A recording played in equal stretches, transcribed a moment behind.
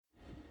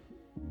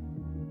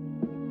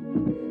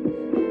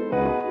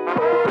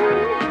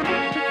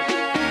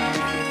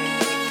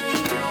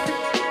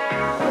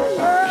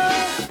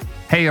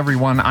Hey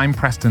everyone, I'm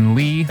Preston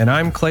Lee. And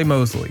I'm Clay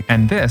Mosley.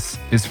 And this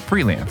is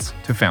Freelance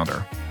to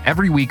Founder.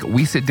 Every week,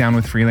 we sit down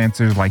with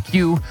freelancers like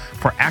you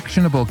for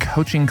actionable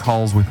coaching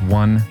calls with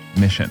one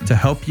mission: to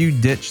help you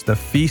ditch the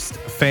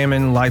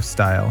feast-famine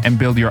lifestyle and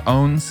build your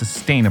own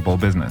sustainable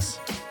business.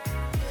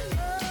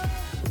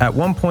 At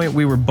one point,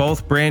 we were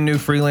both brand new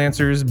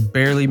freelancers,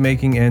 barely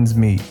making ends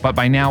meet. But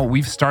by now,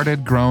 we've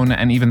started, grown,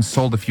 and even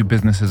sold a few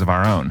businesses of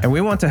our own. And we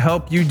want to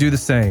help you do the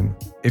same.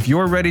 If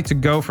you're ready to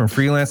go from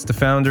freelance to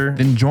founder,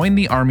 then join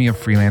the army of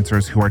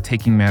freelancers who are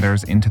taking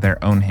matters into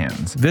their own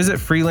hands. Visit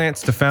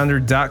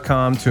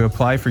freelancetofounder.com to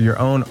apply for your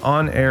own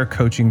on-air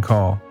coaching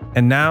call.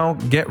 And now,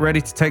 get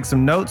ready to take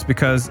some notes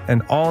because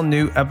an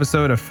all-new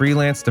episode of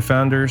Freelance to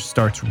Founder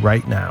starts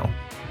right now.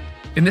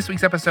 In this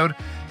week's episode,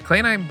 Clay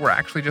and I were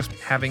actually just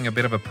having a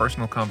bit of a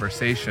personal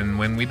conversation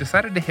when we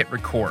decided to hit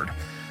record.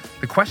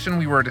 The question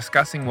we were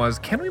discussing was,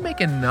 can we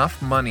make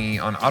enough money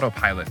on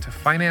autopilot to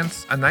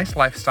finance a nice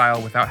lifestyle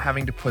without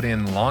having to put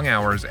in long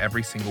hours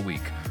every single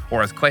week?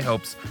 Or as Clay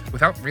hopes,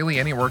 without really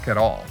any work at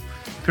all.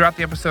 Throughout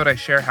the episode, I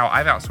share how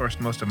I've outsourced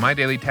most of my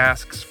daily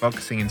tasks,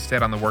 focusing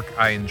instead on the work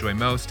I enjoy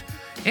most,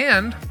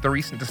 and the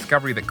recent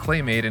discovery that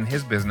Clay made in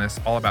his business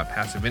all about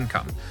passive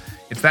income.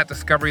 It's that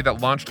discovery that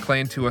launched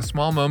Clay into a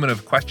small moment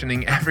of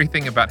questioning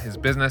everything about his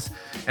business,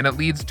 and it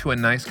leads to a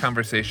nice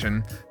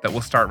conversation that will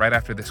start right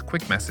after this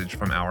quick message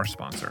from our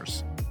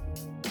sponsors.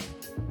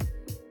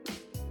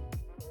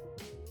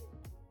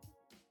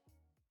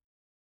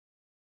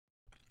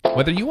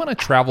 Whether you want to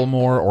travel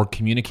more or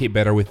communicate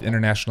better with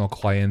international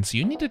clients,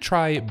 you need to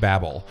try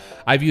Babbel.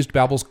 I've used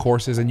Babbel's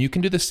courses, and you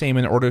can do the same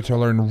in order to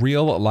learn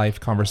real-life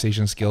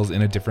conversation skills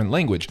in a different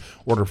language,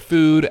 order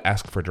food,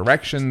 ask for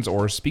directions,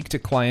 or speak to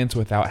clients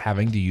without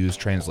having to use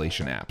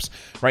translation apps.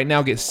 Right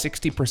now, get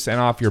 60%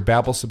 off your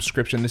Babbel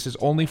subscription. This is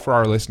only for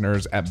our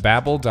listeners at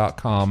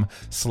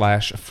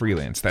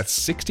babbel.com/freelance. That's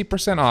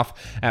 60% off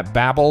at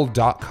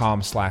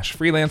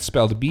babbel.com/freelance,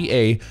 spelled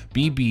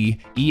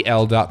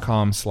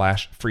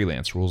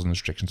BABBEL.com/freelance. Rules and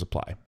restrictions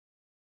apply.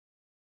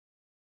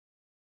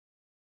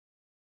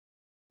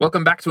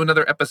 Welcome back to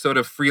another episode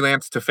of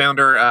Freelance to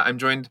Founder. I'm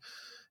joined,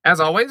 as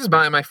always,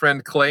 by my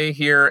friend Clay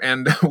here,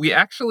 and we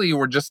actually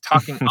were just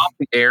talking off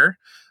the air,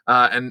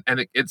 and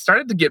it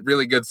started to get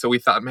really good, so we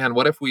thought, man,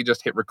 what if we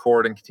just hit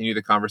record and continue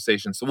the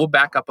conversation? So we'll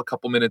back up a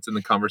couple minutes in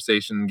the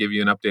conversation and give you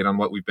an update on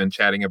what we've been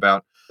chatting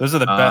about. Those are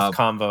the best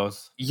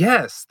combos.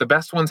 Yes, the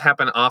best ones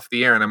happen off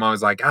the air, and I'm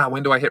always like,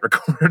 when do I hit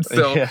record?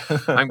 So yeah.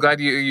 I'm glad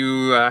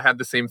you had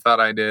the same thought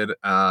I did.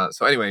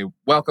 So anyway,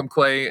 welcome,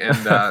 Clay,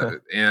 and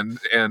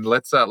and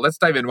let's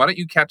dive in. Why don't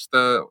you catch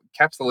the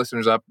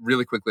listeners up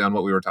really quickly on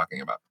what we were talking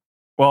about?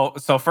 Well,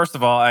 so first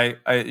of all, I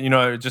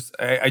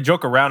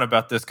joke around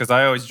about this because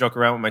I always joke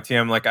around with my team.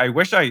 I'm like, I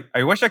wish I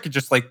could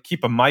just like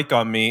keep a mic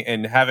on me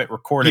and have it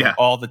recording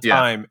all the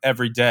time,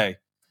 every day.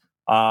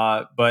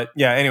 But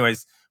yeah,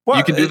 anyways. Well,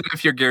 you can do that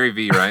if you're Gary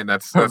Vee, right?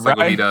 That's right? Like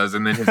what he does,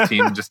 and then his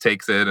team just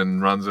takes it and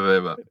runs with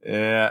it. But,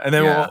 and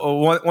then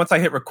once I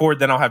hit record,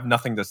 then I'll have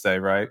nothing to say,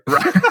 right?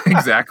 Right,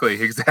 exactly.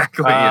 So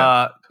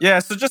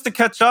just to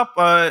catch up,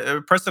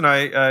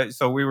 Preston,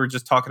 so we were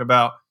just talking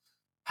about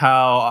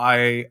how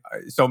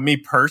me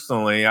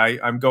personally,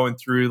 I'm going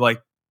through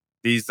like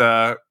these,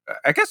 I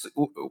guess,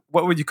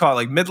 what would you call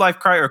it? Like midlife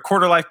crisis or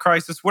quarter life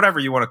crisis, whatever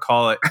you want to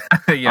call it.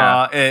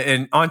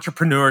 In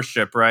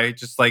entrepreneurship,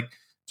 right?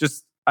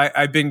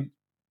 I've been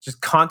just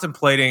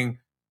contemplating,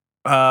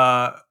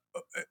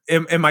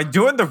 am I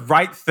doing the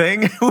right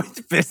thing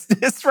with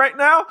business right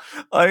now?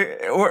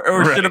 Like, or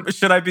right.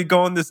 should I be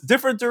going this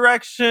different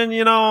direction?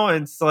 You know,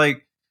 and it's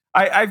like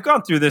I've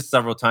gone through this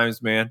several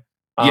times, man.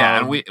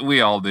 And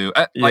we all do.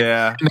 And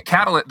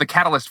the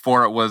catalyst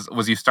for it was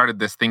you started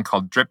this thing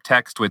called Drip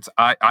Text, which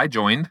I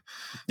joined.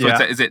 So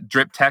is it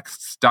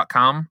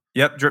driptexts.com?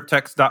 Yep,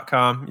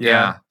 driptext.com.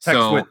 Yeah.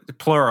 Text with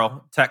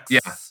plural.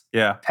 Texts.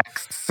 Yeah.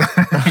 Texts.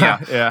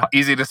 Yeah.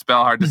 Easy to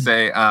spell, hard to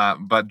say.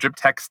 But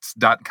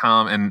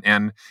driptexts.com,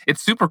 and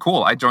it's super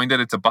cool. I joined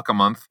it. It's $1 a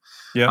month.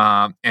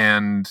 Yeah.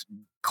 And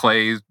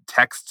Clay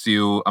texts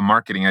you a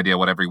marketing idea,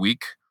 every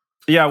week?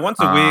 Yeah, once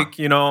a week,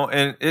 you know,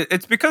 and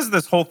it's because of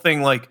this whole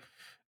thing, like,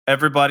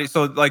 everybody,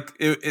 so like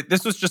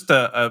this was just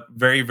a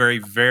very, very,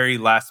 very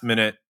last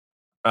minute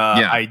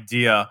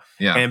idea,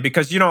 and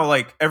because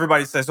like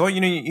everybody says, you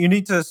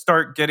need to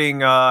start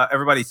getting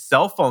everybody's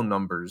cell phone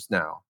numbers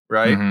now,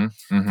 right?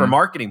 Mm-hmm. For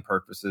marketing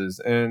purposes,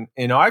 and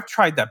I've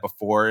tried that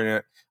before,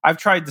 and I've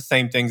tried the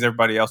same things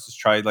everybody else has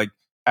tried, like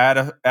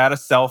add a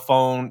cell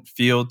phone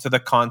field to the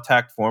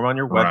contact form on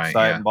your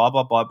website, and blah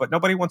blah blah, but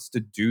nobody wants to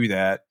do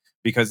that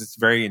because it's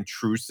very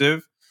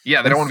intrusive.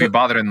 Yeah, they don't want to be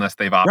bothered unless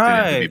they've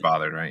opted in to be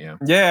bothered, right?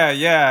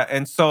 Yeah.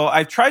 And so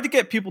I tried to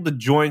get people to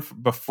join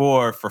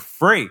before for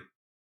free,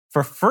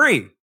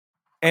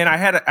 and I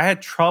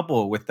had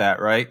trouble with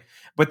that, right?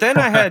 But then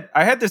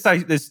I had this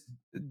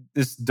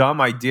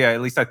dumb idea.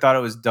 At least I thought it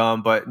was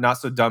dumb, but not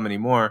so dumb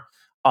anymore.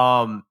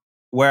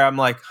 Where I'm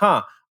like,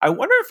 I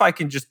wonder if I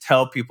can just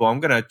tell people I'm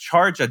going to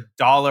charge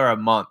 $1 a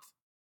month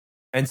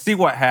and see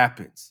what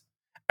happens.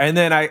 And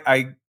then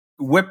I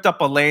whipped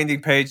up a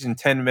landing page in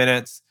 10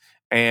 minutes.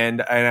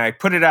 and I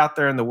put it out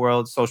there in the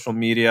world, social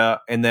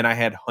media, and then I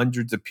had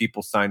hundreds of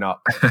people sign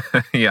up.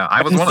 Yeah,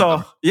 I was one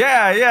of them.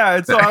 Yeah.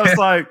 And so I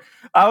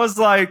was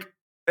like,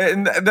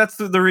 and that's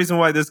the reason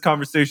why this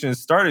conversation has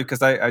started,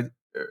 because I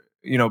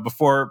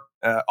before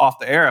off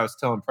the air, I was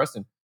telling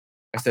Preston,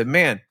 I said,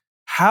 man,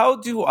 how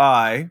do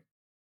I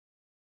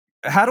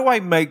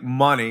make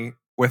money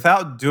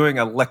without doing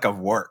a lick of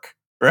work?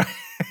 Right.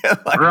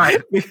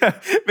 Right.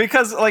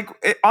 Because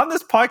on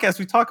this podcast,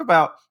 we talk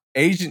about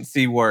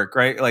agency work,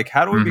 right? Like,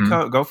 how do we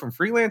go from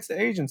freelance to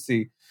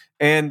agency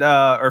and,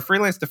 or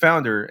freelance to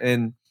founder?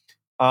 And,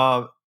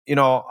 and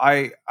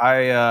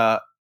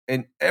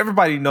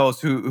everybody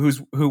knows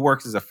who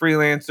works as a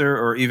freelancer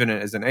or even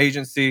as an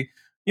agency.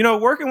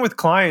 Working with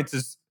clients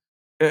is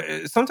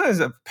sometimes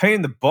a pain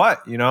in the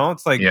butt.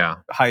 It's like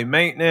high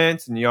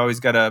maintenance, and you always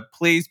got to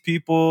please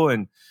people,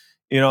 and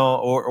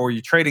or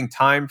you're trading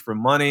time for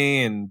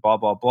money and blah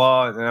blah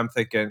blah. And I'm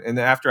thinking, and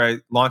then after I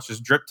launched this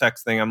drip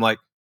text thing, I'm like,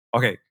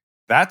 okay,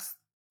 that's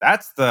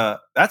the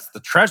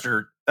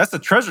treasure. That's the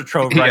treasure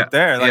trove right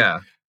there.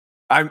 Like,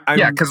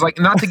 because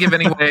not to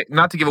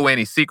give away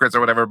any secrets or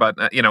whatever, but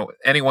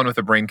anyone with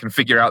a brain can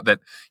figure out that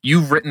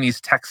you've written these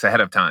texts ahead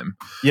of time.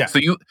 Yeah.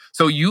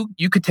 So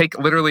you could take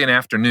literally an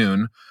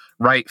afternoon,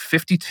 write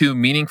 52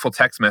 meaningful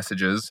text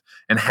messages,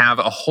 and have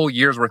a whole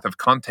year's worth of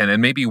content.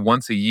 And maybe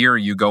once a year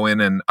you go in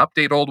and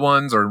update old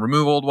ones or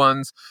remove old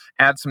ones,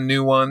 add some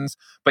new ones.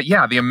 But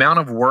yeah, the amount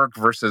of work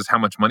versus how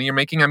much money you're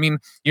making. I mean,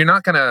 you're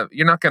not gonna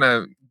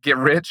get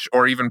rich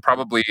or even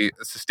probably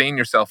sustain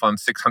yourself on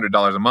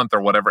 $600 a month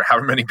or whatever,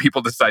 however many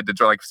people decide to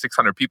join, like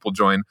 600 people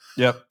join.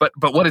 Yep. But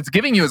what it's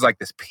giving you is like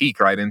this peek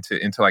right into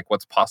like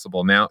what's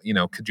possible. Now,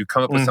 could you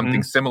come up with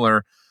something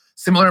similar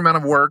amount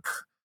of work?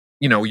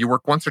 You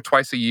work once or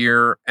twice a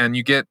year and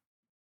you get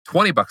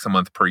 $20 a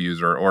month per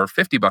user or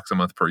 $50 a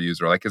month per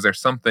user. Like, is there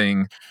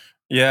something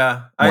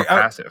more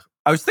passive?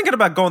 I was thinking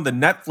about going the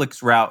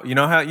Netflix route.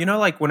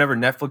 Like whenever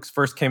Netflix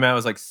first came out, it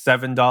was like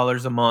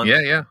 $7 a month.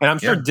 Yeah. And I'm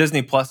sure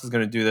Disney Plus is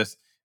going to do this.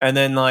 And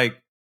then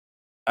like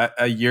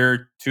a year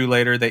or two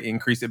later, they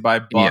increase it by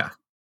 $1.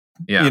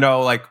 Yeah.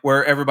 Like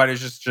where everybody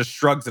just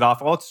shrugs it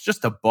off. Oh, it's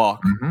just $1.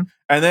 Mm-hmm.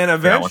 And then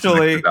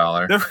eventually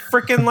they're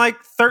freaking like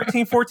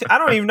 13, 14. I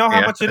don't even know how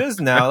much it is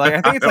now. Like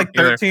I think it's like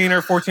 13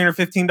 or 14 or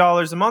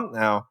 $15 a month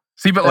now.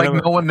 See, but like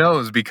no one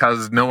knows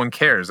because no one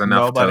cares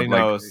enough. Nobody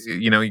knows.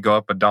 You go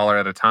up $1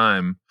 at a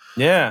time.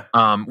 Yeah.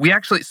 We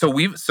actually,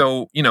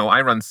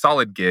 I run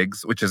Solid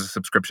Gigs, which is a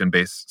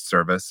subscription-based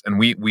service, and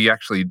we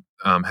actually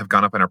have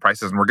gone up in our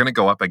prices, and we're going to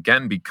go up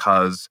again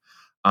because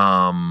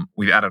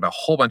we've added a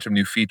whole bunch of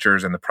new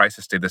features, and the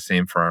prices stayed the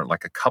same for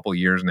like a couple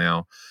years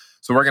now.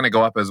 So we're going to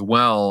go up as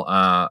well.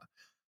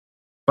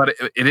 But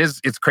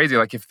it's crazy.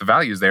 Like if the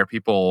value is there,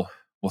 people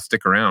will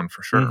stick around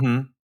for sure.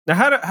 Mm-hmm. Now,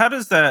 how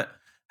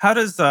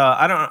does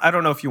I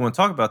don't know if you want to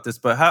talk about this,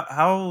 but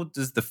how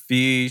does the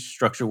fee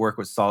structure work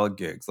with Solid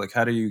Gigs? Like,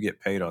 how do you get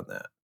paid on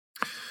that?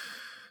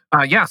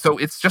 So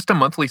it's just a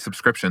monthly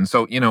subscription.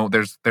 So,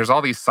 there's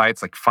all these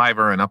sites like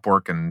Fiverr and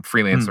Upwork and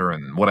Freelancer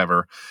and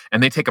whatever,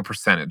 and they take a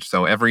percentage.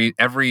 So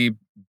every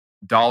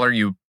dollar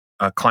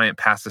a client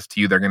passes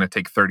to you, they're going to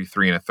take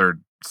 33 1/3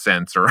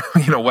 cents or,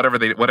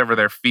 whatever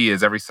their fee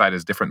is. Every site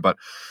is different, but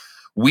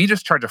we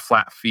just charge a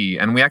flat fee,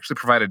 and we actually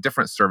provide a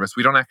different service.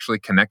 We don't actually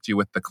connect you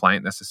with the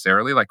client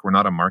necessarily. Like we're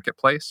not a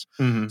marketplace.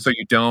 Mm-hmm. So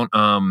you don't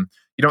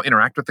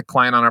interact with the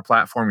client on our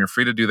platform. You're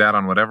free to do that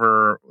on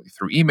whatever,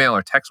 through email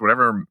or text,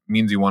 whatever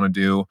means you want to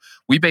do.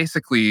 We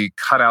basically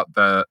cut out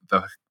the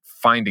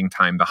finding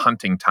time, the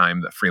hunting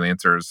time that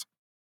freelancers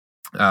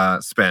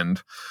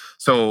spend.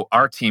 So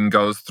our team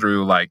goes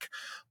through like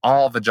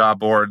all the job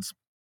boards,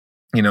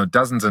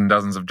 dozens and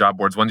dozens of job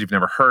boards, ones you've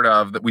never heard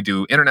of, that we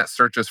do internet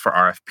searches for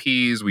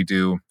RFPs, we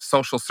do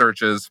social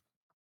searches.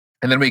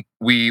 And then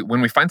we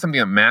when we find something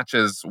that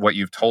matches what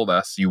you've told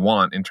us you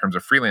want in terms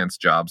of freelance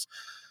jobs,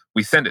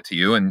 we send it to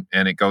you and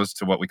it goes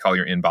to what we call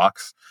your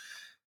inbox.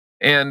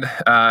 And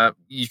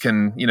you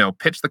can,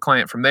 pitch the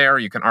client from there.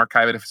 You can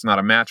archive it if it's not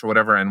a match or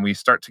whatever. And we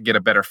start to get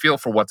a better feel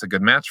for what's a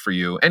good match for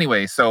you.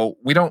 Anyway, so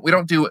we don't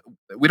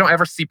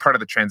ever see part of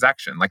the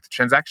transaction. Like the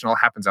transaction all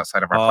happens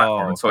outside of our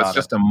platform. So it's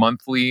just a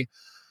monthly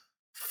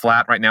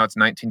flat. Right now it's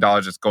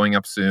 $19. It's going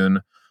up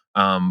soon.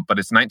 But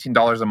it's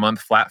 $19 a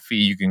month flat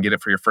fee. You can get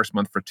it for your first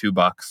month for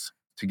 $2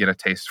 to get a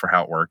taste for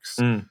how it works.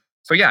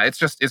 So yeah, it's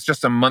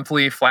just a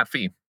monthly flat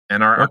fee.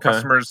 And our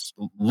customers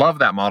love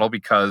that model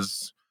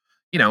because,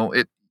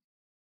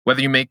 whether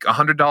you make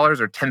 $100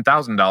 or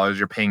 $10,000,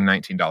 you're paying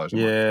 $19 a month.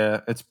 Yeah,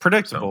 it's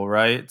predictable,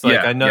 right? It's like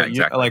I know,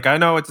 exactly. I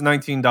know it's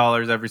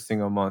 $19 every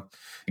single month.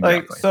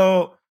 Exactly. Like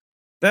so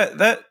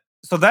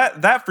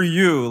that for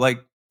you,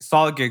 like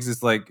Solid Gigs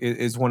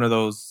is one of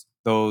those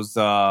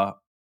I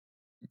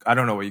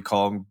don't know what you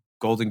call them,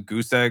 golden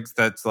goose eggs.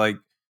 That's like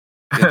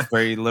it's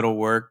very little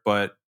work,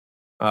 but.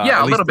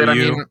 A little bit. I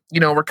mean,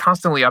 we're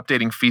constantly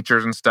updating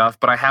features and stuff,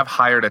 but I have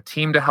hired a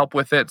team to help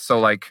with it. So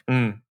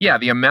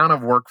the amount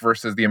of work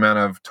versus the amount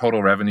of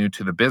total revenue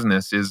to the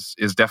business is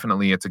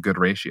definitely, it's a good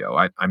ratio.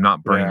 I'm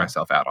not burning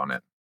myself out on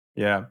it.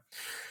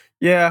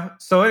 Yeah.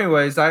 So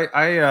anyways,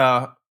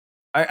 I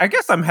I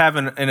guess I'm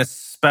having an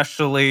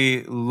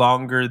especially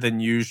longer than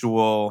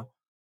usual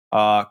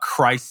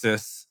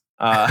crisis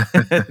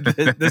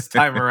this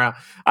time around.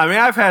 I mean,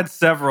 I've had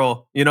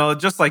several,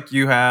 just like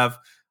you have,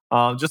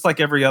 just like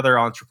every other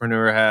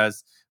entrepreneur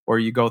has, where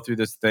you go through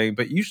this thing.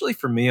 But usually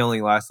for me, it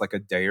only lasts like a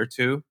day or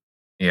two,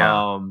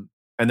 Yeah.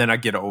 and then I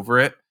get over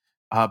it.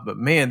 But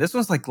man, this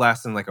one's like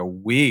lasting like a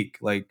week,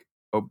 like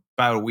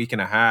about a week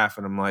and a half,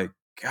 and I'm like,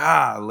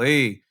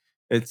 golly,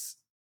 it's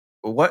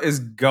what is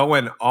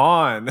going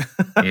on?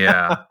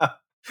 Yeah.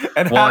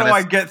 And Well, how and do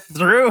I get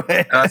through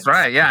it? that's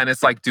right. Yeah, and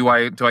it's like, do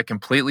I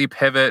completely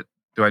pivot?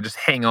 Do I just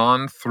hang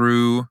on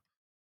through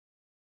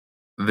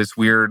this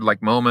weird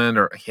like moment,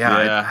 or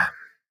Yeah.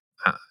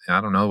 I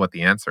don't know what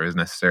the answer is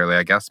necessarily.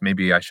 I guess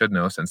maybe I should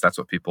know since that's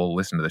what people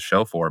listen to the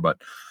show for. But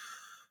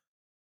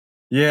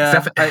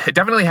Yeah. it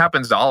definitely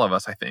happens to all of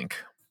us, I think.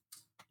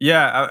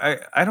 Yeah.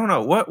 I don't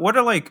know. What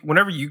are like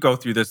whenever you go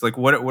through this, like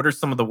what are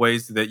some of the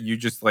ways that you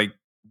just like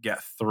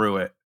get through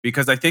it?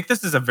 Because I think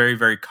this is a very,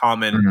 very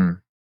common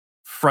Mhm.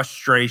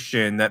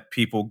 frustration that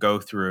people go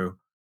through.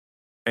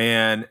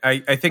 And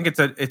I think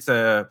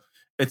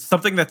it's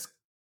something that's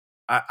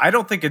I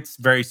don't think it's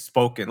very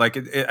spoken. Like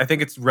I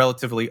think it's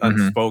relatively Mhm.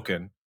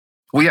 unspoken.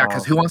 Well, yeah,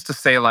 because who Um, wants to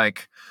say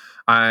like,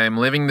 I'm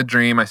living the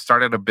dream. I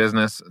started a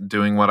business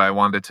doing what I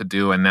wanted to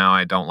do, and now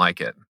I don't like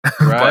it. but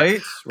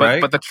right,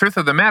 right. but the truth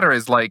of the matter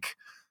is like,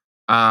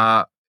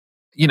 uh,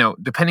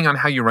 depending on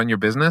how you run your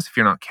business, if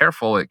you're not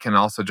careful, it can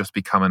also just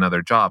become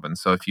another job. And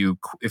so if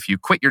you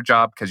quit your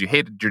job because you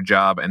hated your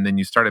job, and then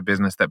you start a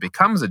business that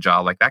becomes a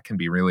job, like that can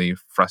be really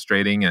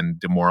frustrating and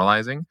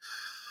demoralizing.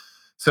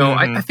 So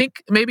I Hmm.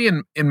 think maybe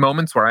in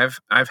moments where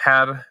I've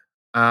had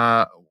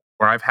uh,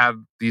 where I've had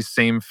these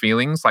same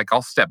feelings, like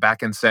I'll step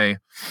back and say,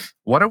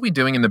 what are we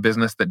doing in the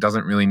business that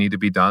doesn't really need to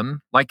be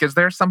done? Like, is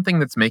there something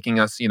that's making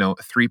us,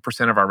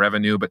 3% of our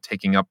revenue, but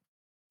taking up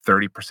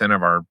 30%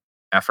 of our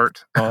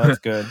effort? Oh, that's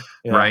good.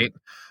 Yeah. Right.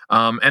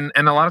 And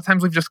a lot of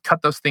times we've just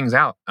cut those things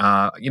out.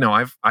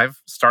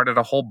 I've started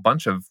a whole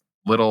bunch of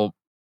little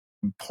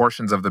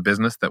portions of the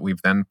business that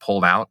we've then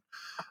pulled out,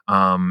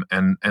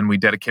 and we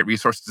dedicate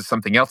resources to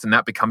something else, and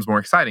that becomes more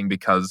exciting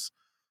because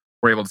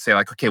we're able to say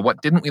like, okay, what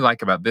didn't we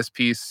like about this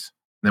piece?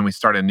 And then we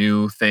start a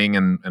new thing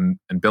and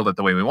build it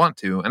the way we want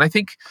to. And I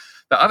think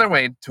the other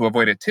way to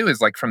avoid it too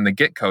is like from the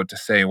get go to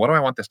say, what do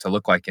I want this to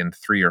look like in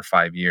 3 or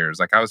 5 years?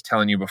 Like I was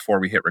telling you before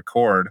we hit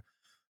record.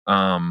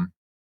 Um,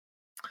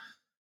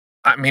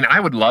 I mean, I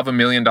would love $1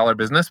 million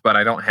business, but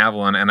I don't have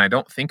one, and I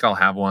don't think I'll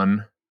have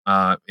one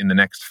in the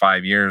next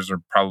 5 years, or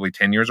probably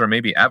 10 years, or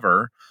maybe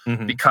ever,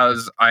 Hmm.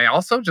 because I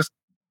also just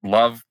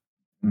love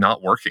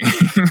not working.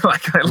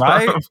 like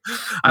Right.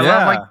 I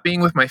love like Yeah.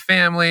 being with my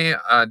family,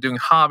 doing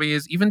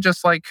hobbies, even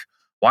just like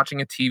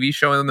watching a TV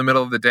show in the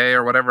middle of the day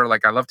or whatever.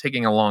 Like I love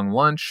taking a long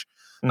lunch.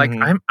 Like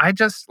Hmm. I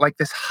just like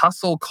this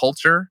hustle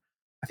culture.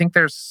 I think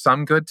there's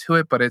some good to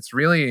it, but it's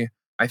really,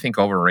 I think,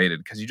 overrated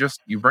because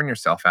you burn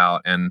yourself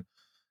out. It And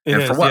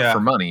for is. what? For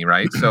Yeah. money,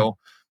 right? So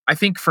I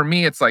think for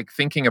me, it's like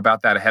thinking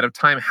about that ahead of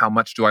time. How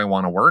much do I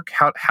want to work?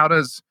 How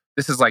does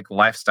this is like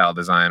lifestyle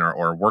design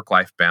or work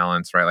life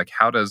balance, right? Like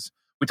how does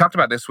we talked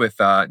about this with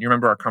you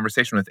remember our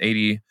conversation with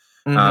AD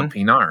Hmm.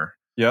 Pinar?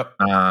 Yep.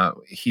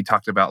 He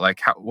talked about like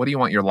what do you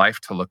want your life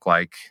to look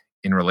like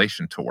in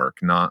relation to work,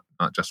 not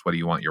just what do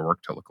you want your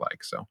work to look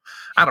like. So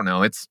I don't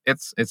know. It's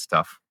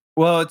tough.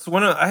 Well, it's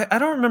one of I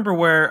don't remember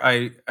where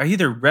I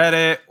either read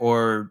it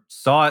or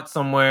saw it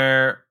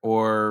somewhere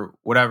or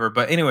whatever.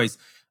 But anyways,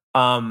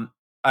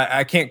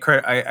 I can't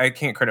credit I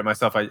can't credit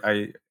myself.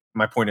 I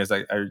my point is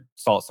I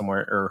saw it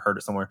somewhere or heard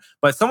it somewhere.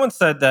 But someone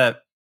said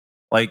that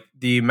like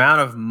the amount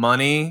of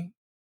money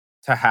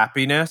to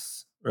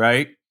happiness,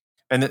 right?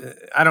 And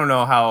I don't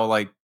know how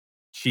like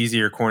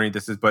cheesy or corny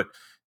this is, but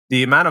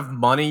the amount of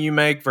money you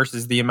make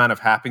versus the amount of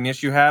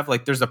happiness you have,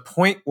 like there's a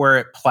point where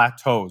it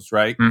plateaus,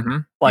 right? Hmm.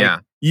 Like Yeah.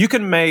 you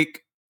can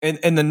make and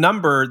the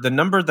number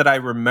that I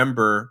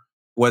remember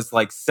was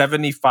like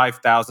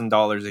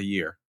 $75,000 a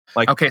year.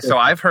 Like Okay, so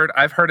I've heard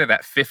it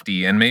at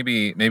 50, and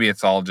maybe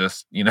it's all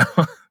just,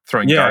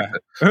 throwing darts yeah,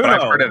 at, who but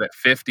I've heard knows? it at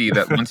 50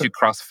 that once you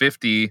cross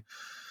 50,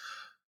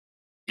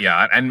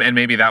 yeah, and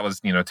maybe that was,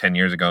 10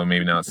 years ago,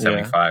 maybe now it's Yeah.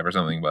 75 or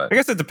something, but I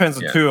guess it depends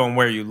on yeah. too on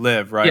where you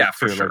live, right? Yeah,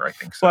 for Too, like, sure, I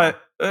think so.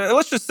 but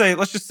let's just say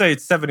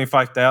it's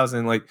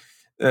 75,000.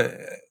 Uh,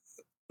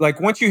 like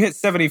once you hit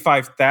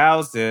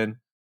 75,000,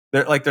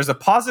 there's a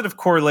positive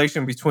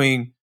correlation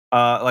between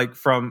like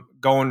from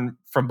going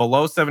from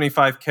below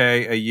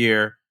 75K a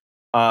year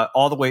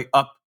all the way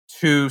up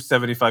to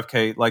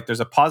 75K. Like there's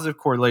a positive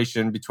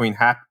correlation between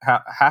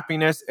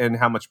happiness and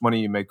how much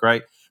money you make,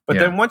 right? But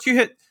Yeah. then once you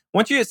hit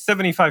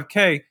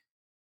 75K,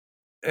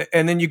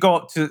 and then you go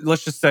up to,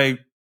 let's just say,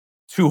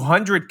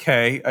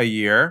 200K a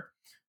year,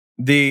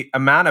 the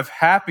amount of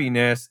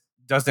happiness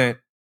doesn't,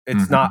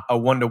 it's Mhm. not a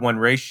 1-to-1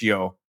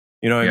 ratio.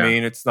 You know what I Yeah.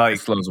 mean? It's It like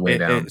slows way it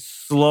down.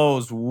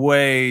 slows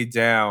way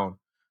down.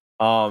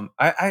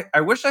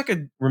 I wish I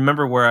could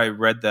remember where I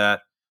read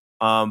that.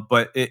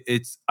 But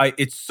it's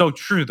so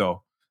true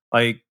though.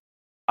 Like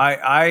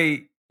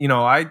I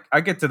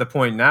get to the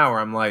point now where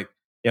I'm like,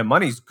 yeah,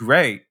 money's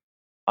great.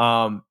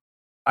 Um,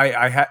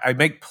 I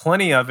make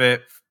plenty of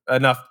it,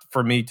 enough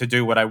for me to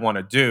do what I want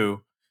to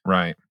do.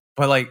 Right.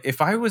 But like,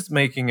 if I was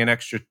making an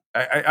extra,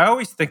 I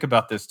always think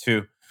about this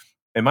too.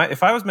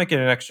 If I was making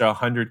an extra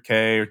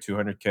 100K or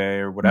 200K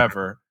or Mhm.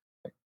 whatever,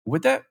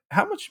 would that,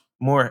 how much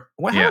more,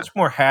 how Yeah. much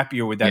more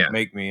happier would that Yeah.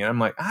 make me? And I'm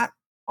like,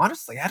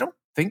 honestly, I don't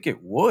think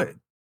it would.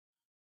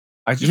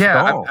 I just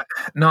Yeah. don't.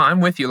 No,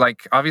 I'm with you.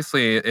 Like,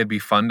 obviously, it'd be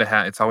fun to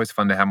have. It's always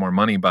fun to have more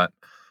money, but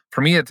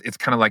for me, it's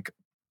kind of like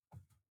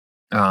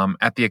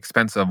at the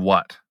expense of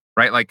what,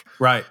 right? Like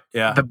Right.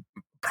 Yeah. the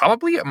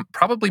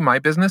probably my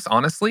business,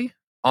 honestly,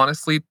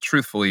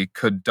 truthfully,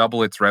 could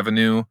double its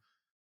revenue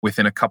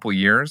within a couple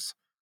years.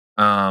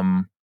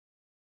 Um,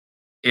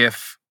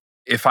 if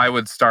I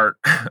would start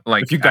If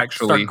like you got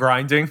start actually.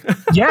 grinding.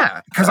 Yeah,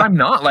 because I'm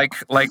not like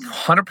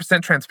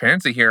 100%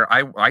 transparency here.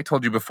 I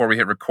told you before we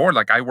hit record,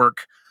 like I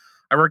work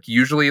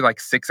usually like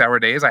 6 hour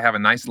days. I have a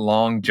nice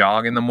long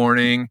jog in the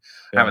morning.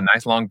 I have a Yeah.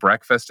 nice long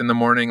breakfast in the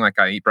morning. Like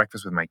I eat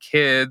breakfast with my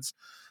kids.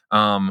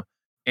 Um,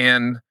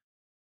 and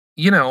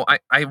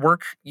I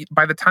work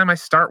by the time I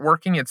start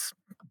working, it's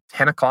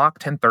 10 o'clock,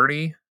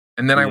 10:30.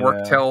 And then I work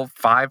Yeah. till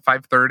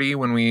 5:30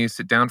 when we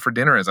sit down for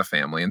dinner as a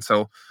family. And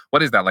so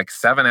what is that, like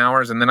 7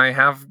 hours? And then I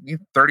have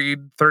 30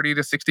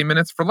 to 60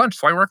 minutes for lunch.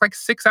 So I work like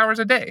 6 hours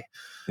a day.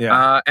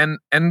 Yeah.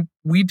 And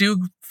we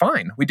do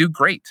fine. We do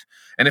great.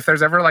 And if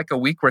there's ever like a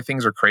week where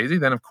things are crazy,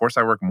 then of course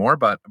I work more.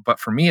 But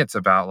for me, it's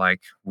about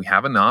like we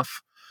have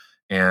enough.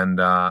 And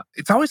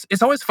it's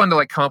always fun to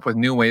like come up with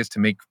new ways to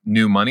make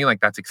new money.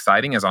 Like that's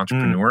exciting as Mm,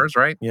 entrepreneurs,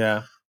 right?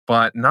 yeah.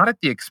 But not at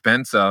the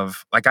expense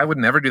of like I would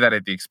never do that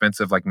at the expense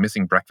of like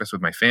missing breakfast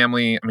with my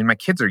family. I mean, my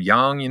kids are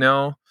young.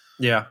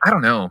 Yeah. I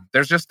don't know.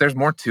 There's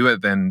more to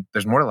it than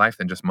there's more to life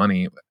than just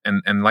money.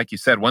 And like you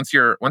said, once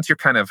you're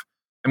kind of,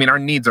 I mean, our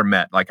needs are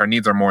met. Like our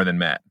needs are more than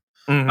met.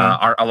 Hmm.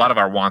 A lot of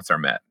our wants are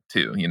met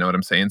too. You know what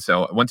I'm saying?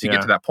 So once you get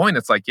Yeah. to that point,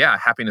 it's like, yeah,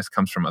 happiness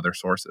comes from other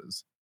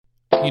sources.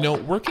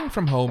 Working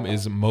from home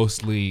is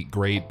mostly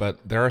great, but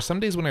there are some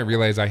days when I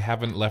realize I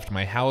haven't left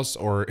my house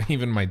or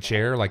even my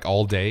chair like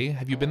all day.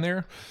 Have you been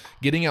there?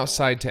 Getting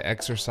outside to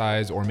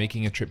exercise or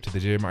making a trip to the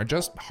gym are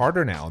just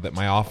harder now that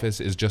my office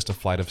is just a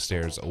flight of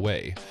stairs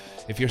away.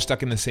 If you're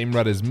stuck in the same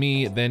rut as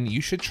me, then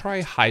you should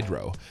try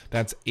Hydrow.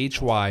 That's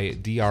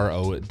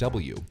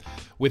HYDROW.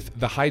 With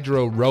the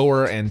Hydrow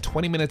rower and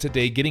 20 minutes a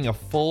day, getting a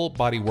full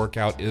body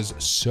workout is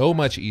so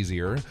much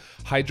easier.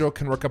 Hydrow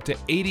can work up to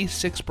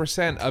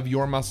 86% of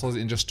your muscles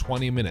in just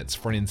 20 minutes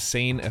for an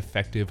insane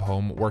effective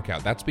home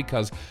workout. That's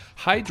because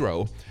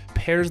Hydrow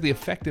pairs the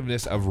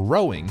effectiveness of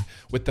rowing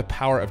with the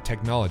power of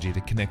technology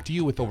to connect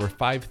you with over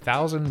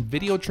 5,000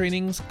 video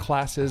trainings,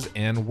 classes,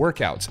 and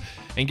workouts.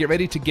 And get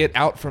ready to get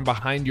out from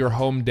behind your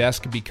home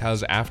desk,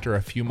 because after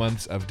a few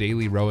months of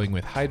daily rowing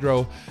with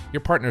Hydrow,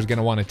 your partner's going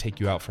to want to take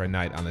you out for a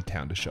night on the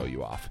town to show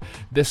you off.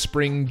 This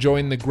spring,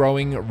 join the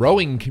growing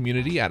rowing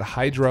community at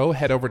Hydrow.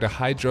 Head over to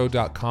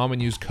hydrow.com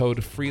and use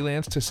code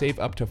FREELANCE to save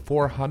up to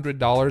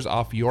 $400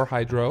 off your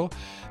Hydrow.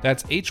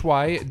 That's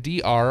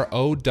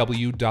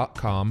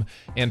HYDROW.com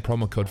and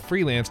promo code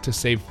FREELANCE to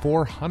save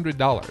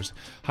 $400.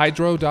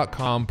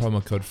 Hydrow.com,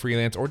 promo code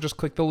FREELANCE, or just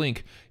click the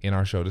link in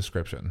our show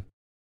description.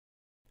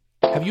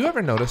 Have you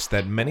ever noticed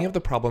that many of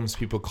the problems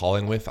people call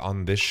in with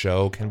on this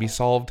show can be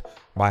solved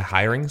by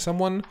hiring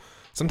someone?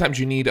 Sometimes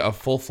you need a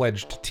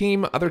full-fledged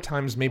team, other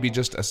times maybe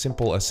just a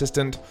simple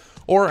assistant,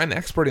 or an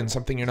expert in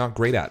something you're not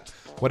great at.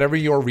 Whatever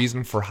your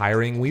reason for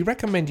hiring, we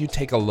recommend you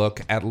take a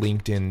look at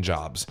LinkedIn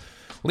Jobs.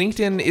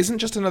 LinkedIn isn't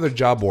just another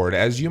job board.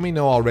 As you may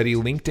know already,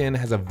 LinkedIn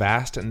has a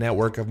vast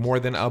network of more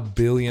than 1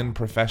 billion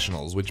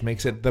professionals, which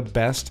makes it the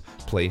best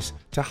place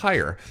to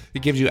hire.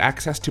 It gives you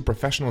access to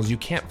professionals you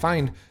can't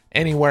find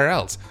anywhere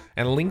else.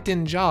 And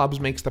LinkedIn Jobs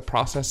makes the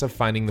process of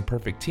finding the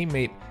perfect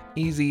teammate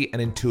easy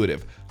and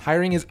intuitive.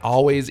 Hiring is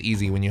always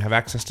easy when you have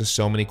access to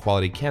so many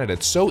quality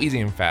candidates. So easy,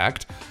 in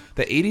fact,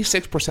 that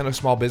 86% of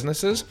small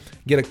businesses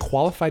get a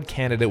qualified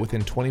candidate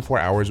within 24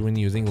 hours when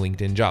using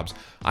LinkedIn Jobs.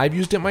 I've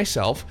used it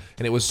myself,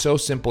 and it was so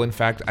simple. In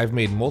fact, I've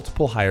made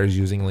multiple hires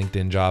using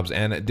LinkedIn Jobs.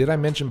 And did I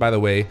mention, by the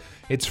way,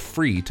 it's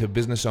free to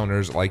business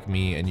owners like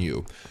me and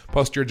you.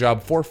 Post your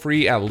job for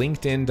free at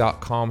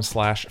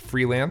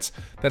linkedin.com/freelance.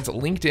 That's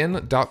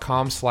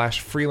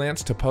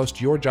linkedin.com/freelance to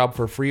post your job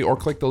for free, or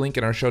click the link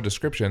in our show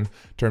description.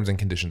 Terms and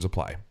conditions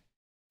apply.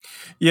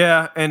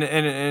 Yeah,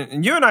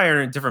 and you and I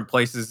are in different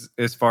places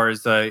as far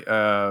as I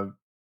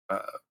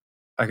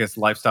guess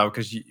lifestyle,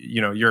 because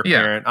you're a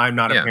Yeah. parent. I'm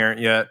not a Yeah.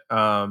 parent yet.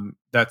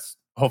 That's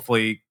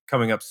hopefully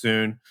coming up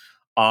soon.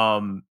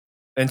 And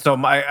so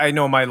I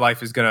know my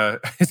life is gonna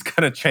is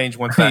gonna change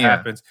once that Yeah.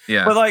 happens.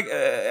 Yeah. But like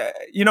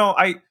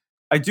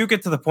I do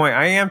get to the point.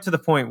 I am to the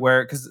point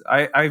where, because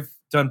I've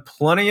done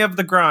plenty of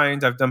the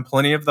grind. I've done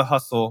plenty of the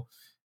hustle,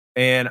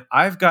 and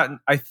I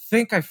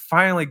think I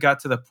finally got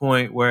to the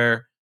point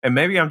where, and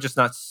maybe I'm just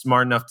not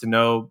smart enough to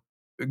know,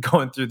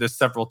 going through this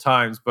several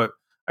times, but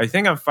I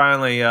think I'm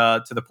finally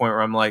to the point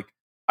where I'm like,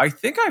 I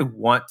think I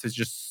want to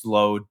just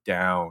slow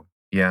down.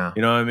 Yeah.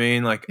 You know what I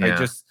mean? Like Yeah.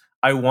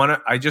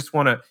 I just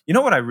want to, you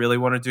know what I really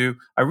want to do?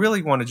 I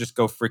really want to just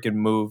go freaking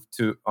move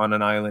on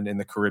an island in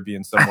the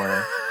Caribbean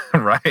somewhere.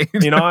 Right.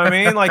 You know what I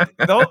mean? Like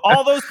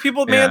all those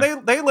people,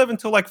 man, they live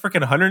until like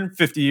freaking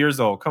 150 years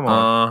old. Come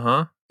on.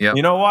 Uh-huh. Yeah.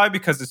 You know why?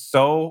 Because it's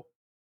so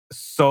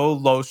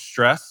low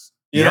stress.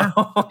 You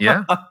know?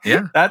 Yeah.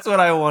 That's what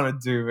I want to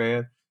do,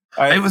 man.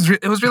 It was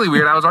really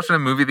weird. I was watching a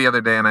movie the other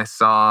day and I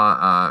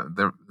saw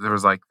there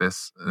was like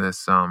this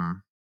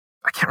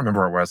I can't remember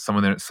where it was,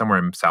 somewhere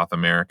in South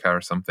America or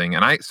something.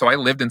 And I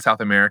lived in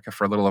South America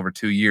for a little over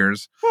 2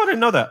 years. Oh, I didn't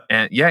know that.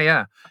 And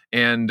yeah.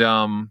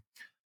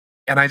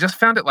 And I just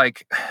found it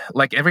like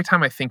every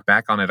time I think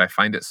back on it, I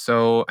find it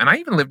so, and I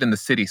even lived in the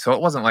city, so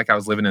it wasn't like I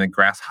was living in a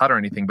grass hut or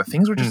anything, but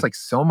things were just like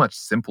so much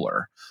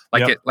simpler.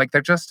 Like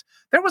there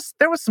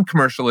was some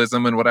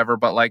commercialism and whatever,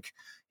 but like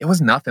it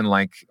was nothing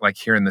like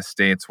here in the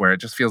States where it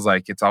just feels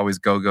like it's always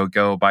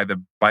go, buy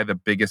the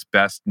biggest,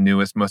 best,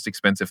 newest, most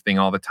expensive thing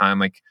all the time.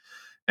 Like,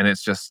 and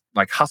it's just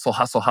like hustle.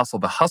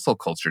 The hustle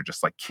culture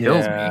just like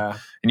kills me.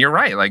 And you're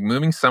right. Like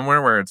moving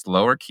somewhere where it's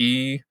lower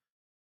key,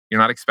 you're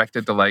not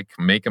expected to like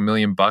make $1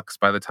 million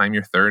by the time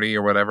you're 30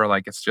 or whatever.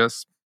 Like it's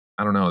just,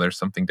 I don't know. There's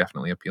something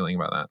definitely appealing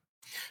about that.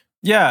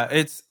 Yeah,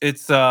 it's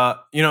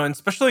you know, and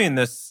especially in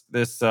this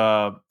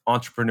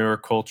entrepreneur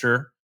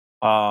culture,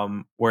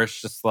 where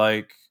it's just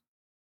like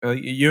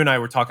you and I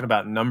were talking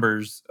about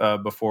numbers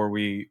before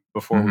we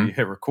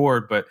hit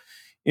record, but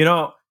you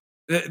know,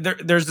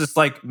 there's this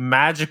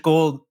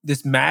magical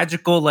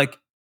like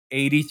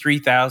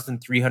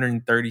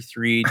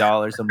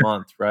 $83,333 a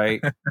month,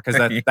 right?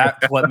 Because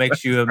that's what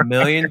makes you $1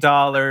 million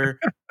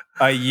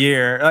a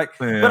year. Like,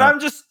 yeah. But I'm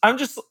just,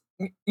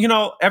 you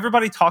know,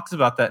 everybody talks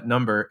about that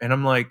number, and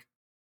I'm like,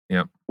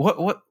 yeah,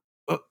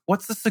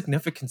 what's the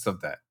significance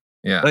of that?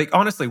 Yeah, like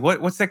honestly,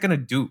 what's that gonna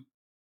do?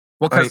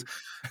 Well,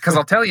 because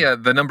I'll tell you,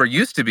 the number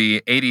used to be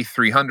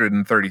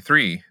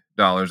 $8,333.33,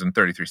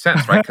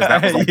 right? Because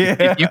that was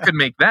if you could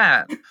make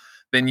that,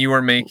 then you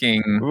were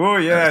making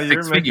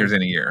 6 figures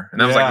in a year. And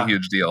that was like a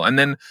huge deal. And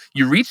then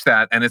you reach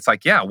that and it's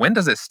like, yeah, when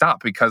does it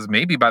stop? Because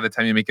maybe by the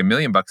time you make $1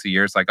 million a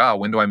year, it's like, oh,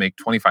 when do I make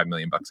 $25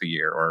 million a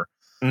year or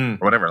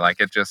whatever? Like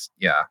it just,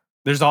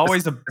 There's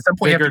always a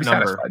bigger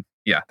number. Satisfied.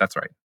 Yeah, that's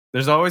right.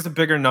 There's always a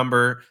bigger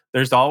number.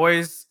 There's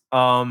always,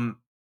 you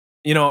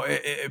know,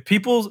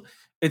 people,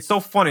 it's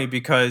so funny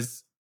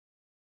because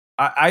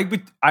I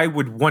would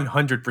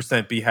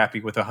 100% be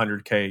happy with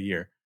 $100K a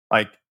year.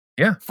 Like,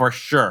 yeah, for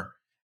sure.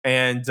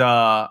 And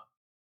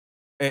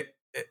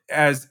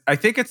as I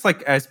think it's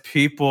like as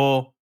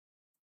people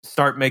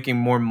start making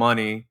more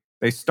money,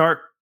 they start.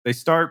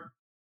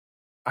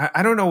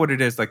 I don't know what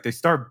it is. Like they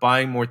start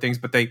buying more things,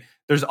 but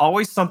there's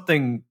always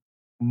something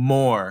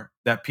more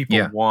that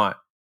people want,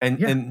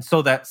 and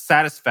so that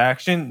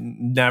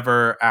satisfaction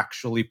never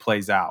actually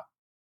plays out.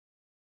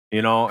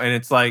 You know, and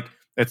it's like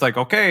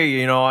okay,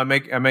 you know, I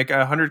make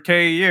 $100K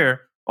a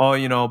year. Oh,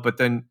 you know, but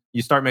then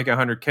you start making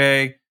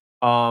 $100K.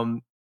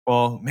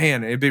 Well,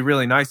 man, it'd be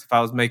really nice if I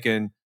was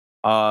making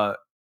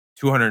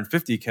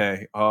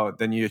 $250K.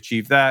 Then you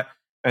achieve that,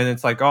 and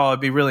it's like, oh, it'd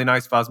be really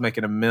nice if I was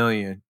making $1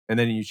 million, and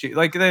then you achieve,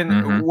 like,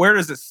 then where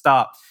does it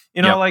stop?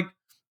 You know, like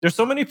there's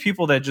so many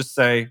people that just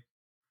say,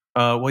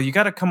 well, you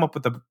got to come up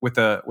with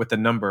a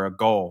number, a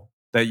goal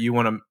that you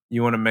want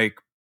to make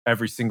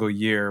every single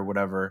year or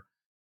whatever.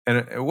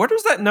 And where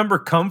does that number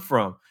come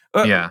from?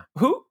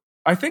 Who?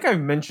 I think I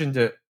mentioned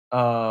it.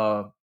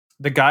 The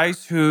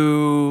guys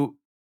who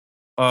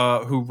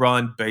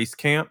run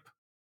Basecamp.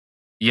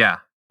 Yeah.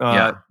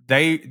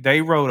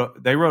 They wrote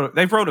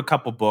a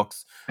couple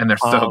books, and they're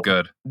so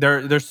good.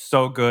 They're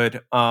so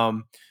good.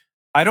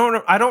 I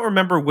don't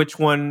remember which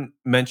one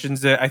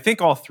mentions it. I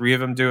think all three of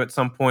them do at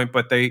some point,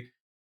 but they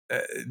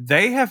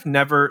have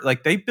never,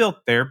 like, they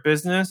built their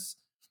business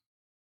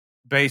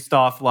based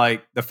off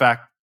like the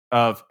fact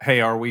of, hey,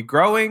 are we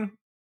growing?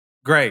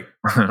 Great.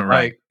 Right.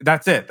 Like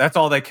that's it. That's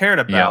all they cared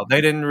about. Yep.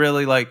 They didn't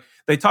really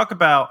they talk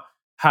about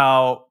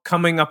how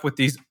coming up with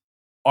these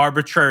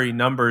arbitrary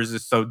numbers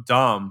is so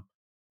dumb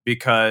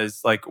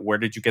because, like, where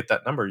did you get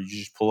that number? You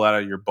just pull it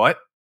out of your butt?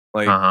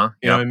 Like,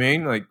 you know what I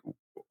mean? Like,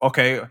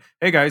 okay,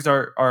 hey guys,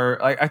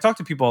 I talk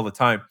to people all the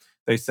time.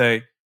 They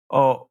say,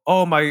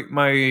 oh,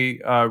 my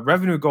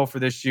revenue goal for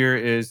this year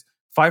is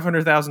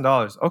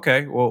 $500,000.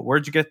 Okay, well,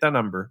 where'd you get that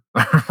number?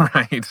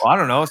 Right. Well, I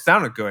don't know. It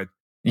sounded good.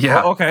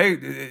 Yeah. Well, okay.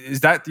 Is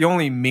that the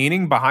only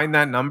meaning behind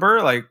that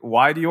number? Like,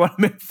 why do you want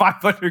to make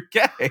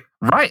 $500K?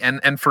 Right.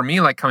 And for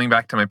me, like, coming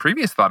back to my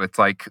previous thought, it's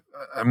like,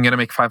 I'm going to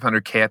make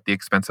 $500K at the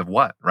expense of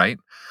what? Right.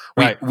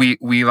 We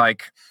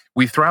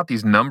throw out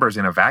these numbers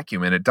in a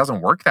vacuum, and it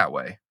doesn't work that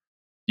way.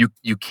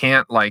 You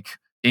can't like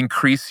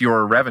increase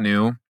your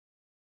revenue.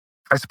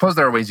 I suppose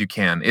there are ways you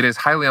can. It is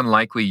highly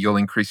unlikely you'll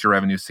increase your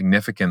revenue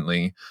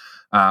significantly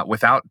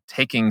without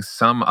taking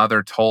some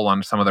other toll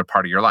on some other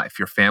part of your life.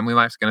 Your family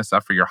life's going to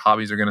suffer. Your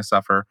hobbies are going to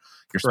suffer.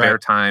 Your spare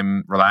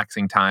time,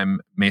 relaxing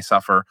time may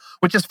suffer,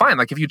 which is fine.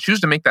 Like, if you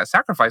choose to make that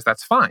sacrifice,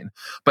 that's fine.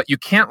 But you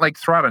can't like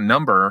throw out a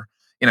number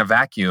in a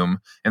vacuum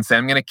and say,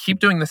 I'm going to keep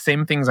doing the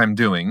same things I'm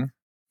doing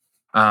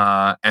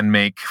and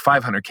make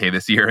 500K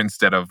this year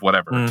instead of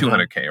whatever,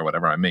 200K or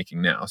whatever I'm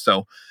making now.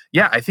 So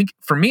yeah, I think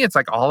for me, it's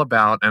like all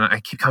about, and I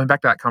keep coming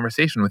back to that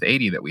conversation with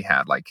 80 that we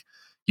had, like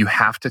you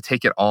have to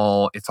take it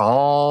all, it's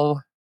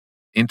all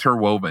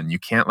interwoven. You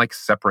can't like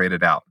separate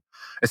it out,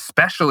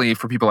 especially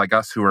for people like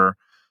us who are,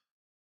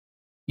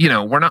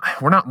 we're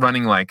not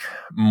running like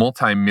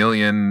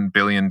multi-million,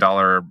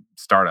 billion-dollar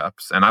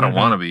startups, and I don't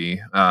want to be.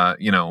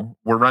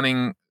 We're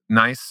running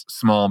nice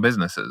small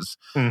businesses,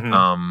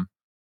 and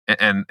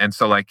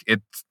so like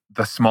it's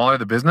the smaller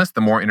the business,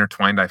 the more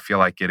intertwined I feel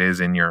like it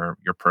is in your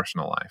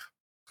personal life.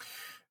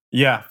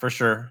 Yeah, for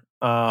sure.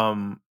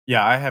 I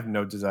have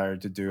no desire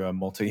to do a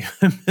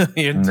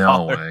multi-million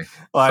dollar. No way,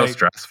 like, so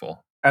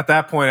stressful. At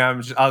that point,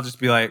 I'll just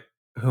be like,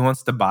 who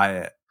wants to buy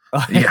it?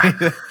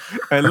 Yeah.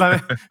 And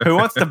who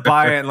wants to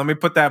buy it? And let me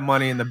put that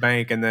money in the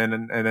bank, and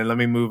then let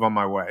me move on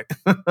my way.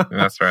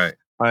 That's right.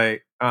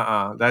 Like,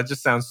 that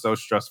just sounds so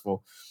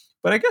stressful.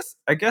 But I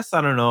guess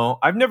I don't know.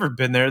 I've never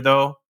been there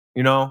though.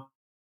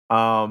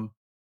 I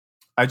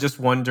just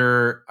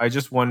wonder.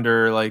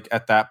 Like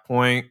at that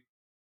point,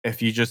 if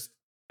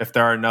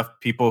there are enough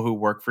people who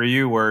work for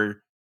you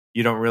where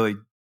you don't really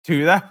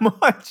do that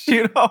much.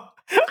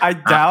 I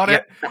doubt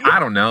it. I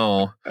don't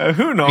know.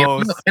 Who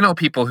knows? I know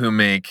people who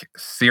make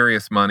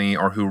serious money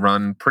or who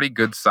run pretty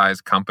good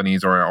sized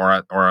companies or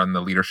on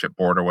the leadership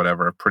board or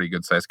whatever, pretty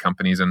good sized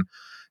companies. And it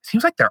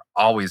seems like they're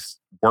always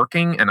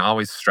working and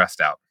always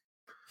stressed out.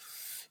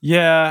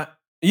 Yeah.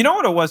 You know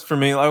what it was for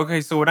me? Like,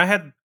 okay, so when I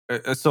had,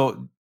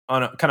 on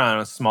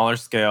a smaller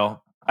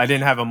scale, I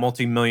didn't have a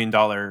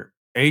multi-million-dollar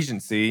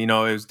agency. It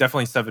was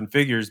definitely 7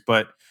 figures,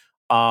 but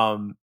I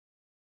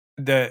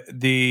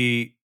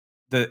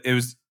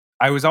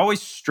was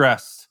always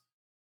stressed.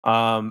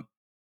 But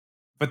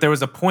there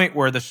was a point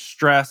where the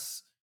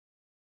stress,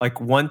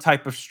 like one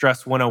type of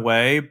stress went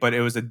away, but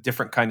it was a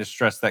different kind of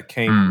stress that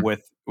came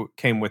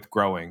with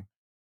growing.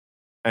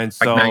 And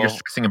so like now you're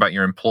stressing about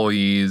your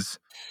employees.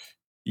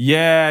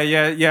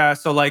 Yeah.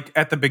 So like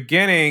at the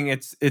beginning,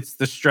 it's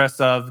the stress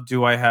of,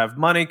 do I have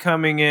money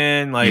coming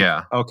in? Like,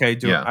 okay,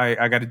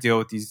 I got to deal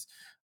with these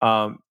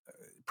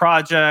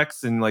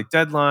projects and like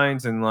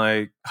deadlines and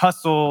like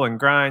hustle and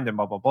grind and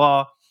blah, blah,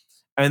 blah.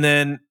 And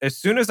then as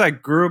soon as I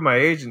grew my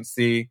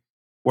agency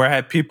where I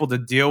had people to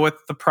deal with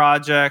the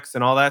projects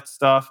and all that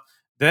stuff,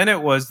 then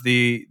it was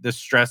the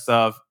stress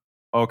of,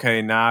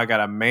 okay, now I got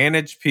to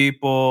manage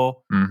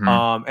people.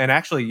 And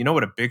actually, you know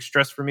what a big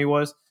stress for me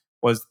was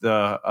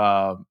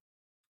the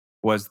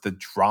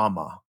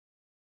drama.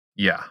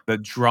 Yeah. The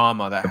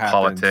drama that happens.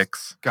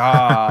 Politics.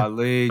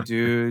 Golly,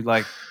 dude.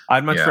 Like I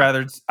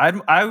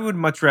would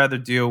much rather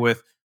deal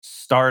with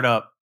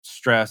startup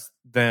stress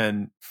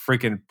than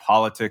freaking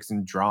politics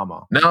and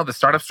drama. No, the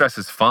startup stress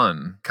is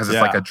fun because it's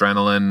like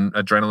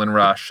adrenaline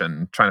rush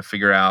and trying to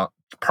figure out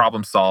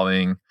problem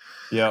solving.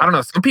 Yeah. I don't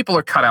know. Some people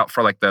are cut out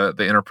for like the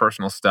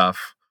interpersonal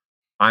stuff.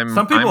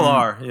 Some people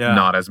are,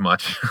 not as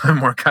much. I'm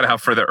more cut out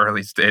for the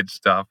early stage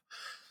stuff.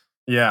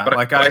 Yeah.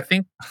 But I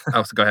think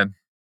so go ahead.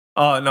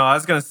 Oh no, I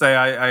was gonna say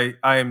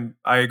I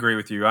agree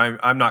with you.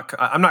 I'm not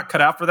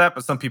cut out for that,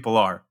 but some people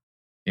are.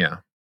 Yeah.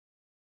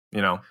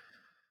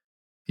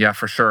 Yeah,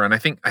 for sure. And I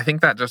think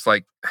that just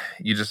like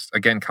you just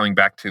again coming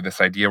back to this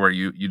idea where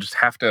you just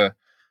have to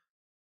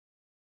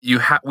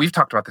we've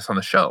talked about this on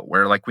the show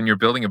where like when you're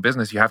building a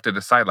business, you have to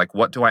decide like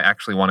what do I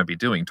actually want to be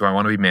doing? Do I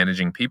want to be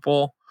managing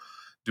people?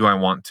 Do I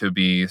want to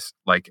be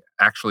like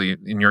actually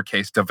in your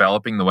case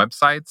developing the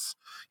websites?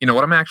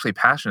 What I'm actually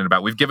passionate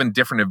about. We've given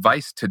different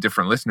advice to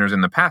different listeners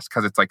in the past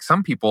because it's like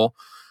some people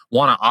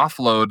want to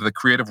offload the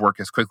creative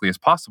work as quickly as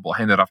possible,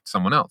 hand it off to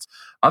someone else.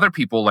 Other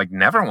people like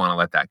never want to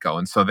let that go.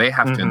 And so they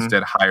have to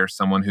instead hire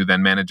someone who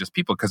then manages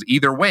people because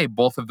either way,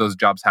 both of those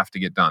jobs have to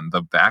get done.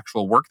 The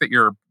actual work that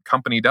your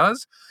company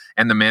does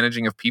and the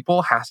managing of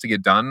people has to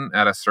get done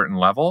at a certain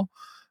level.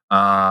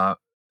 And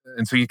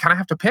so you kind of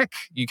have to pick.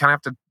 You kind of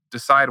have to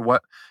decide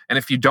what, and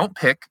if you don't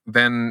pick,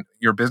 then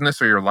your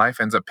business or your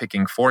life ends up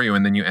picking for you.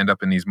 And then you end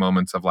up in these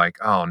moments of like,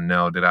 oh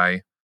no, did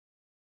I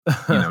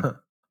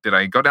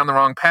go down the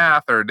wrong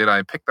path or did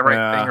I pick the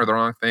right thing or the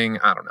wrong thing?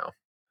 I don't know.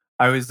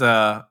 I was,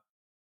 I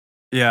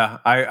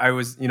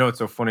was, it's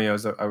so funny. I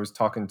was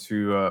talking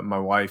to my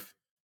wife,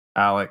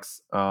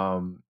 Alex,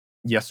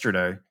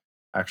 yesterday,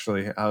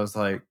 actually. I was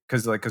like,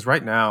 cause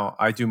right now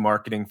I do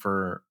marketing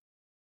for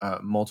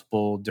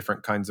multiple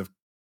different kinds of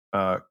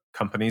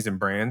companies and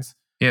brands.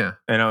 Yeah.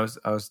 And I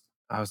was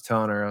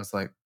telling her, I was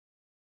like,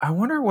 I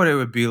wonder what it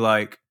would be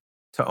like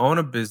to own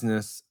a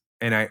business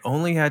and I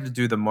only had to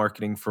do the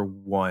marketing for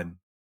one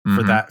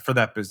for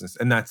that business.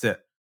 And that's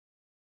it.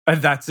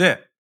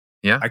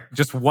 Yeah.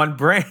 Just one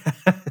brand.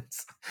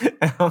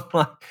 And I'm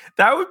like,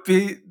 that would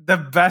be the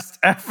best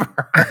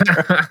ever.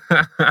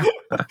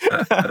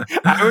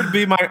 I would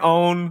be my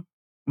own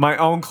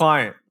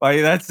client.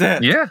 Like that's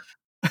it. Yeah.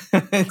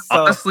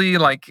 Honestly,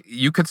 like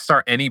you could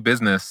start any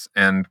business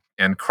and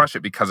crush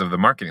it because of the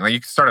marketing. Like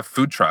you could start a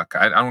food truck.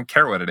 I don't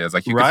care what it is.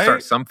 Like you could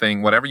start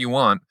something, whatever you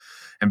want,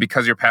 and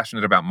because you're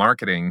passionate about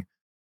marketing,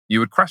 you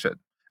would crush it.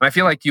 And I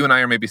feel like you and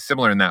I are maybe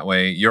similar in that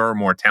way. You're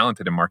more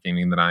talented in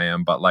marketing than I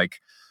am, but like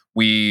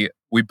we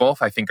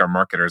both, I think, are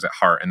marketers at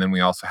heart, and then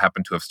we also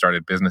happen to have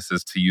started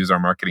businesses to use our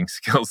marketing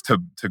skills to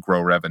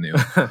grow revenue.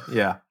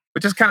 Yeah.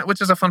 Which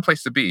is a fun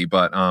place to be,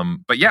 but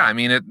yeah, I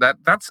mean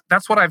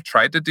that's what I've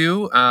tried to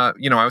do. I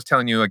was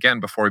telling you again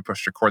before we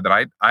pushed record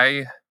that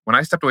I when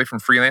I stepped away from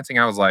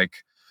freelancing, I was like,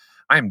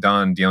 I'm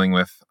done dealing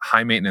with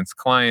high maintenance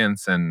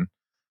clients, and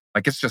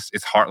like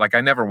it's hard. Like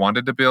I never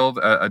wanted to build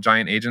a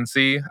giant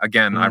agency.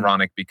 Again,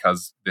 ironic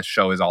because this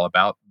show is all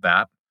about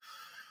that.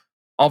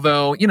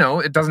 Although,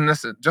 it doesn't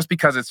necessarily, just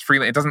because it's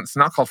freelance, it's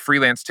not called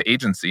freelance to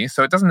agency.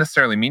 So it doesn't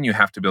necessarily mean you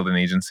have to build an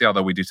agency,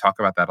 although we do talk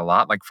about that a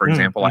lot. Like, for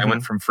example, I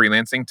went from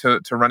freelancing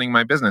to running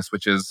my business,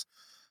 which is,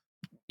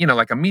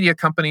 like a media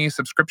company,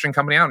 subscription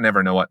company. I don't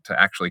never know what to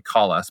actually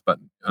call us, but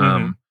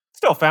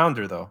still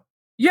founder though.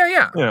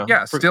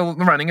 Yeah. Still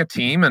running a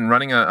team and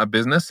running a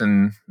business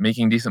and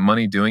making decent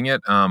money doing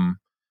it.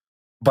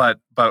 But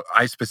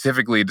I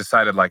specifically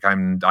decided like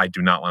I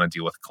do not want to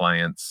deal with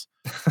clients.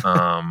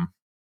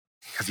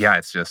 Because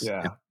it's just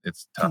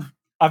it's tough.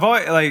 I've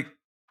always like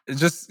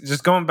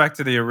just going back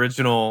to the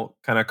original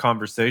kind of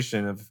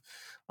conversation of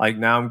like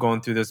now I'm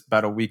going through this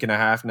about a week and a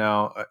half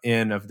now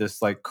of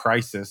this like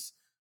crisis,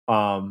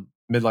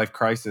 midlife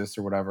crisis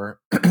or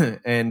whatever,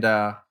 and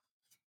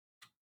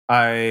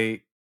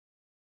I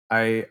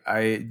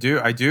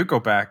do go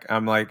back.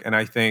 I'm like, and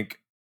I think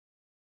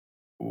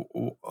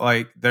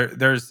like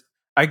there's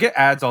I get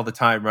ads all the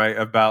time, right?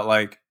 About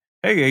like,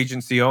 hey,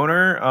 agency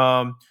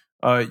owner,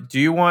 do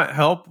you want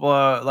help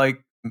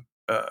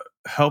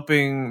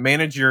helping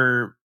manage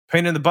your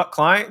pain in the butt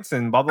clients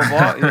and blah blah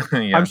blah?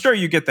 Yeah. I'm sure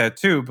you get that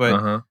too,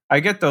 but I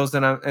get those,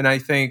 and I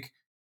think,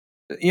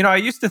 I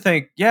used to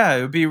think,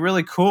 it would be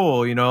really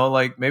cool,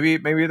 like maybe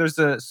there's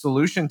a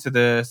solution to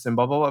this and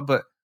blah blah blah.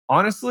 But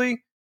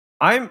honestly,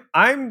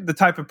 I'm the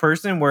type of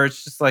person where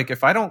it's just like,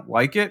 if I don't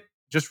like it,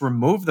 just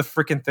remove the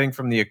freaking thing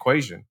from the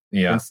equation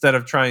instead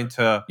of trying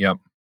to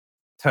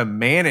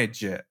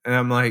manage it. And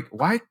I'm like,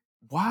 why?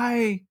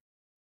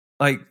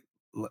 Like,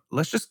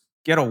 let's just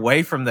get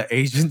away from the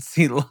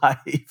agency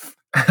life.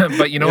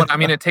 But you know what? I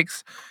mean, it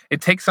takes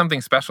something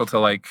special to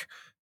like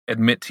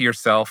admit to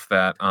yourself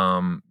that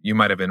you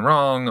might have been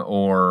wrong,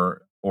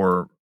 or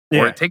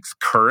it takes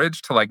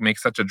courage to like make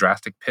such a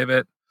drastic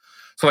pivot.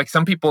 So like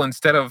some people,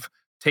 instead of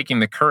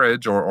taking the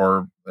courage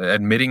or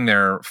admitting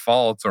their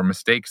faults or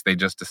mistakes, they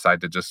just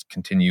decide to just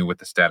continue with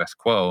the status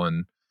quo,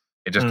 and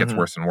it just gets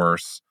worse and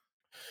worse.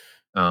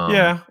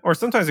 Or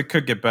sometimes it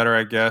could get better,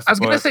 I guess. I was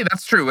going to say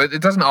that's true. It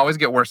doesn't always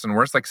get worse and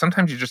worse. Like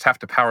sometimes you just have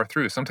to power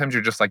through. Sometimes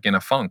you're just like in a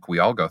funk. We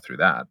all go through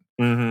that.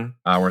 Where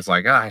it's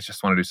like, I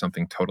just want to do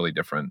something totally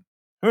different.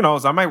 Who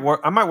knows? I might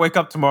wake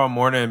up tomorrow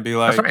morning and be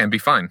like, that's right, and be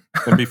fine.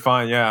 And be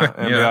fine, yeah.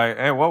 And be like,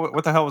 hey,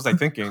 what the hell was I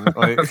thinking?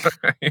 Like,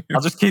 right. I'll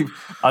just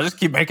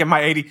keep making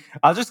my 80.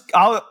 I'll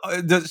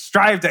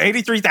strive to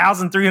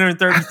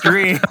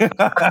 83,333.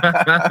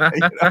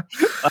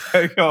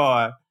 Like, go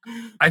on.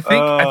 I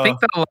think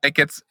that like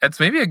it's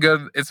maybe a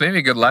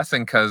good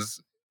lesson,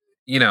 because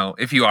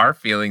if you are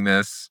feeling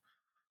this,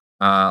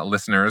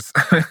 listeners,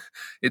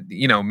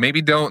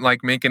 maybe don't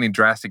like make any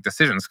drastic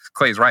decisions.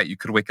 Clay's right. You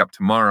could wake up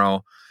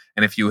tomorrow,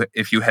 and if you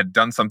had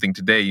done something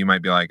today, you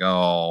might be like,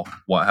 oh,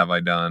 what have I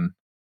done?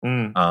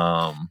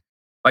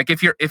 Like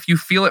if you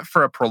feel it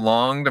for a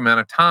prolonged amount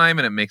of time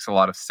and it makes a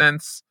lot of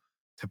sense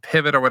to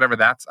pivot or whatever,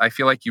 I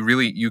feel like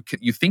you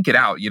think it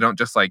out. You don't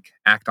just like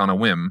act on a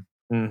whim.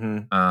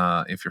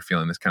 If you're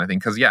feeling this kind of thing,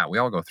 because we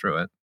all go through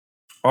it.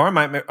 Or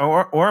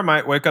I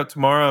might wake up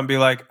tomorrow and be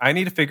like, I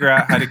need to figure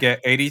out how to get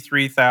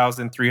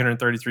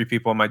 83,333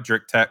 people on my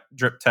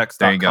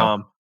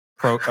driptext.com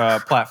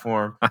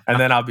platform, and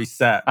then I'll be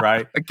set,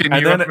 right? Can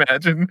you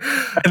imagine?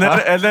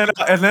 And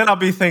then I'll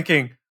be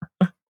thinking,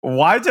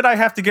 why did I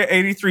have to get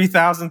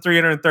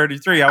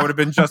 83,333? I would have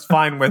been just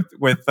fine with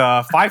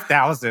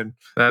 5,000.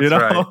 That's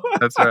right.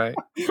 That's right.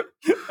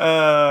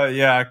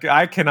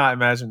 I cannot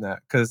imagine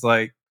that, because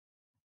like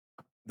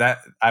that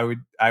I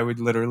would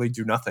literally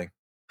do nothing.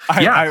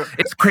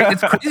 It's crazy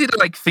to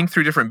like think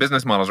through different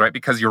business models, right?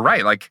 Because you're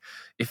right. Like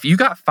if you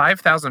got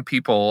 5,000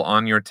 people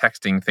on your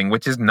texting thing,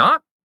 which is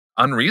not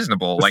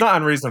unreasonable. It's not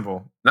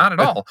unreasonable. Not at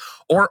all.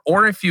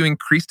 Or if you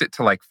increased it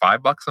to like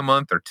 $5 a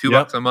month or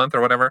 $2 a month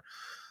or whatever,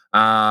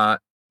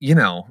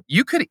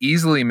 you could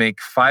easily make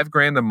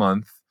 $5,000 a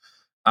month.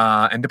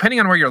 And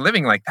depending on where you're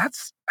living, like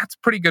that's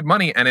pretty good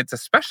money. And it's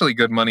especially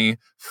good money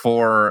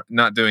for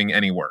not doing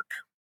any work.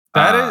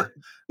 That is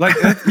like,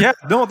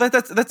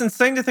 that's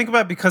insane to think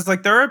about, because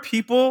like there are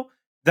people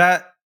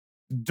that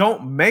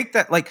don't make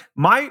that. Like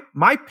my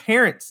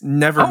parents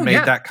never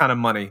made that kind of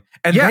money,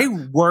 and they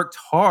worked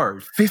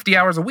hard, 50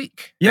 hours a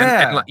week.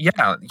 And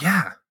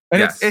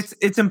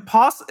it's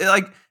impossible.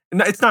 Like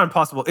it's not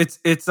impossible. It's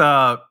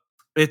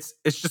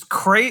just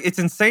crazy. It's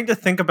insane to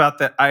think about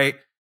that. I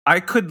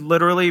could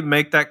literally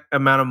make that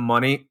amount of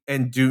money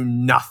and do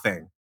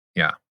nothing.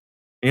 Yeah.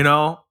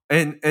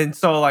 And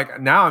so like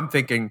now I'm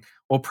thinking,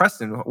 well,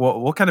 Preston,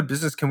 what kind of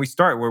business can we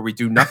start where we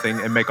do nothing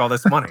and make all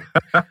this money?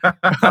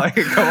 Like,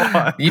 come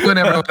on. You and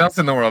everyone else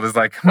in the world is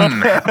like, how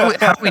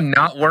do we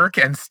not work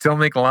and still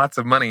make lots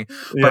of money?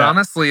 Yeah. But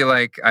honestly,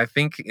 like, I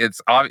think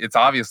it's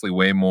obviously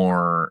way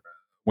more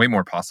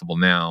possible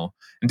now.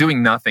 And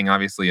doing nothing,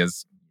 obviously,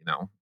 is,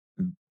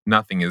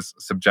 nothing is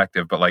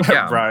subjective. But like,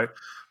 yeah, Right.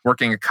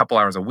 working a couple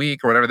hours a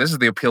week or whatever. This is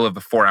the appeal of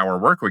the 4-hour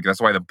work week.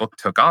 That's why the book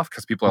took off,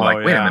 because people are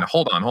like, wait a minute,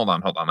 hold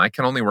on. I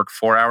can only work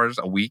 4 hours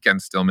a week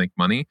and still make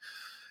money.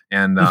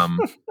 And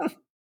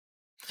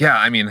yeah,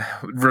 I mean,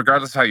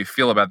 regardless of how you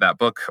feel about that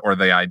book or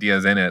the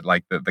ideas in it,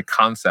 like the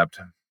concept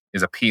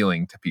is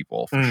appealing to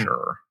people for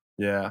sure.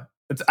 Yeah.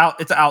 It's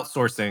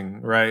outsourcing,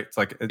 right? It's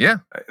like,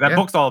 that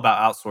book's all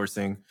about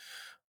outsourcing.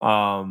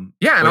 And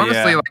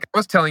honestly, like I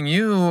was telling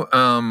you,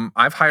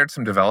 I've hired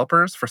some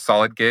developers for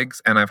solid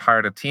gigs, and I've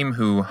hired a team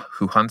who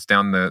hunts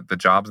down the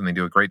jobs, and they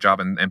do a great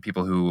job, and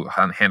people who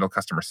handle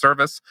customer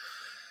service.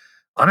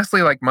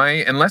 Honestly, like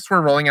unless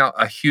we're rolling out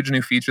a huge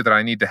new feature that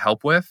I need to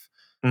help with,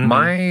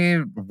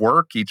 my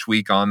work each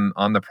week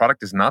on the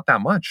product is not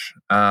that much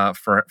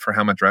for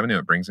how much revenue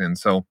it brings in.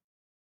 So,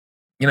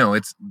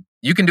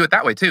 you can do it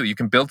that way too. You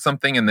can build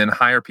something and then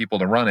hire people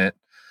to run it,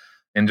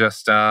 and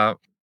just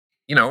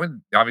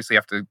obviously you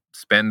have to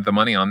spend the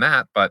money on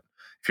that. But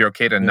if you're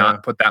okay to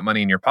not put that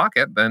money in your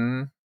pocket,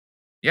 then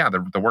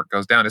the work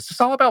goes down. It's just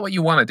all about what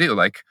you want to do.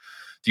 Like,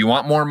 do you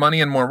want more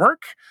money and more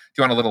work?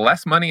 Do you want a little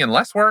less money and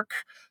less work?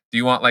 Do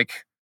you want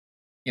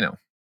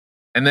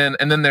and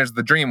then there's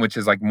the dream, which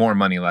is like more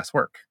money, less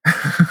work.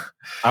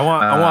 I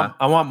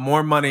want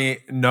more money,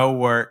 no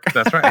work.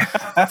 That's right.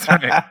 That's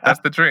right. That's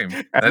the dream.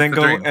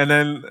 And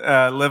then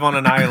live on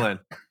an island.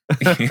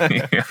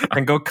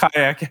 And go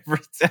kayak every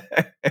day.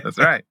 That's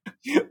right.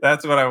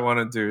 That's what I want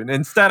to do. And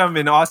instead, I'm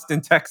in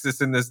Austin, Texas,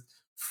 in this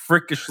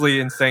freakishly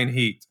insane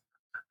heat.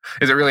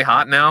 Is it really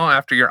hot now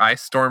after your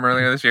ice storm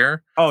earlier this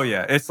year? Oh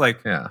yeah, it's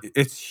like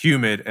it's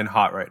humid and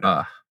hot right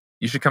now.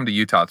 You should come to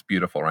Utah. It's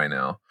beautiful right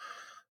now.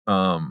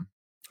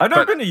 I've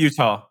never been to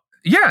Utah.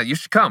 Yeah, you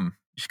should come.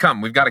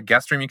 We've got a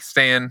guest room you can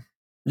stay in.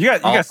 You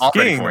got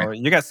skiing.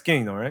 You got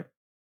skiing though, right?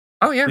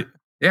 Oh yeah.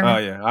 Oh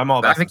yeah. I'm all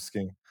about some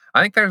skiing.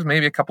 I think there's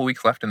maybe a couple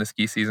weeks left in the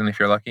ski season if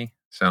you're lucky.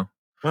 So,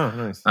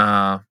 nice.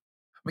 But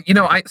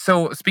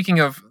so speaking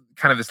of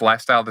kind of this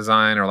lifestyle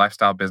design or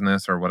lifestyle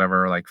business or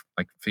whatever, like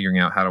figuring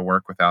out how to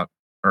work without,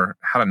 or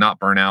how to not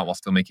burn out while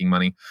still making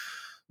money.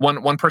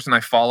 One person I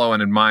follow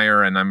and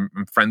admire, and I'm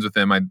friends with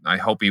him. I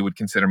hope he would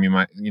consider me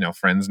my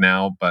friends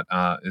now. But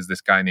is this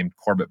guy named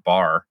Corbett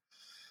Barr?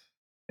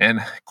 And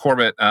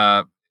Corbett,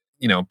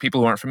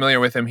 people who aren't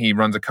familiar with him, he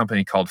runs a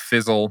company called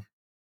Fizzle.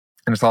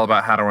 And it's all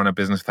about how to run a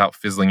business without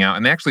fizzling out.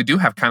 And they actually do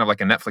have kind of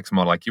like a Netflix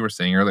model, like you were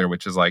saying earlier,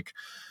 which is like,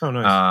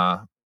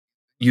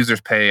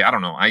 users pay, I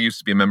don't know, I used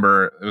to be a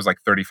member, it was like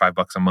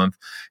 $35 a month.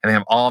 And they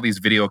have all these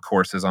video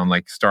courses on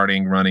like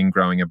starting, running,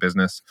 growing a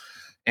business.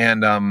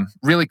 And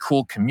really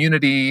cool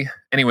community.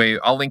 Anyway,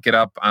 I'll link it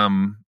up.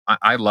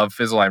 I love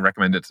Fizzle. I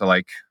recommend it to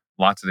like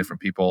lots of different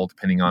people,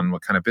 depending on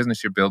what kind of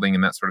business you're building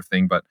and that sort of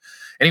thing. But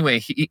anyway,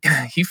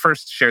 he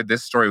first shared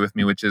this story with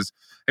me, which is,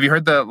 have you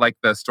heard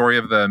the story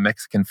of the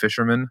Mexican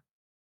fisherman?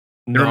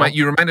 No.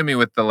 You reminded me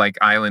with the like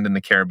island in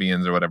the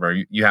Caribbean or whatever.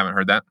 You haven't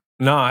heard that?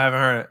 No, I haven't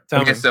heard it.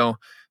 Tell me. So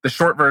the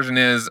short version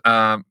is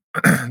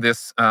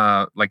this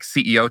like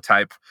CEO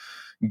type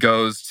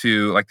goes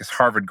to, like, this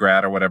Harvard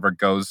grad or whatever,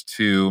 goes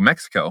to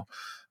Mexico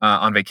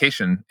on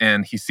vacation,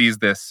 and he sees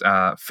this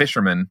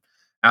fisherman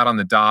out on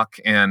the dock,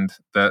 and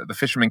the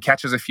fisherman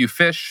catches a few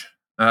fish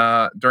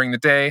during the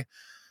day,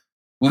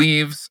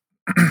 leaves,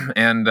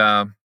 and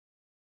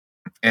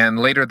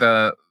later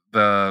the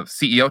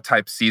CEO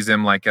type sees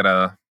him like at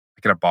a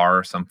bar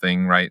or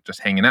something, right,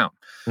 just hanging out.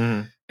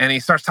 Mm-hmm. And he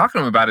starts talking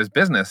to him about his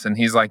business, and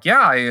he's like,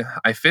 "Yeah,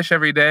 I fish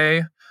every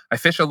day. I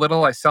fish a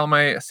little. I sell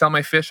my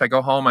fish. I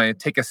go home. I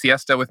take a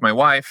siesta with my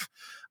wife.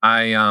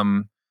 I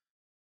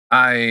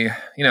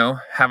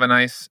have a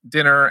nice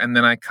dinner, and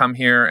then I come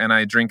here and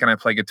I drink and I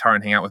play guitar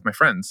and hang out with my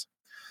friends."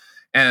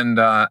 And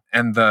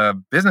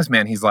the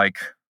businessman, he's like,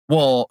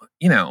 "Well,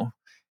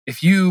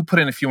 if you put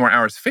in a few more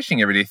hours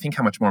fishing every day, think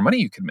how much more money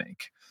you could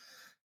make."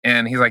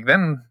 And he's like,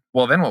 then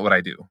what would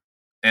I do?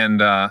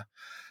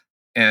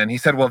 And he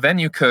said, well, then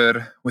you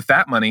could, with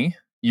that money,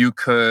 you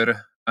could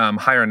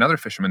hire another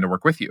fisherman to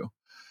work with you,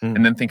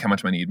 and then think how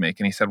much money you'd make.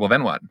 And he said, well,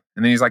 then what?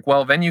 And then he's like,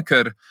 well, then you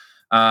could,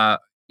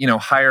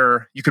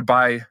 you could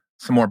buy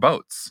some more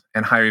boats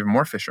and hire even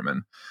more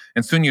fishermen,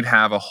 and soon you'd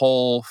have a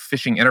whole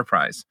fishing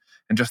enterprise.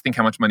 And just think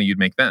how much money you'd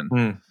make then.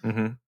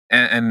 Mm-hmm.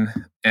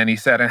 And he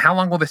said, and how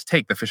long will this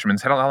take? The fisherman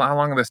said, how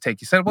long will this take?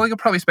 He said, well, you'll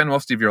probably spend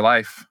most of your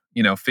life,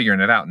 figuring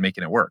it out and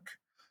making it work.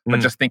 But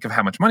just think of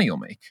how much money you'll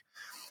make.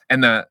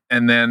 And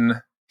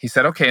then he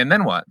said, okay, and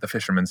then what? The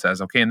fisherman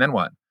says, okay, and then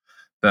what?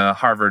 The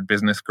Harvard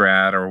business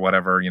grad or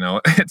whatever,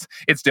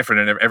 it's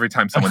different every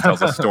time someone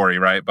tells a story,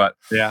 right? But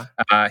yeah,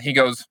 he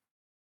goes,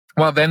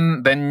 well,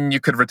 then you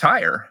could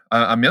retire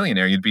a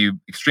millionaire. You'd be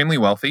extremely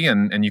wealthy,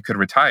 and you could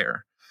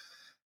retire.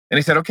 And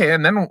he said, okay,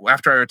 and then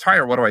after I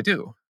retire, what do I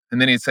do? And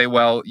then he'd say,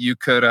 well, you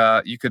could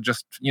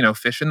just,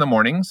 fish in the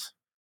mornings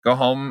go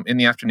home in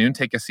the afternoon,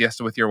 take a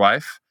siesta with your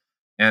wife,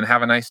 and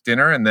have a nice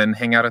dinner, and then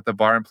hang out at the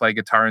bar and play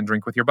guitar and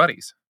drink with your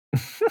buddies.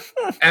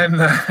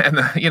 and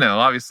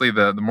obviously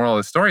the moral of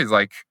the story is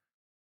like,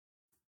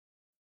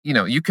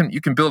 you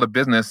can build a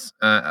business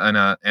and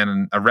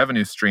a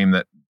revenue stream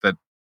that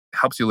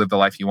helps you live the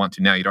life you want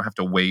to now. You don't have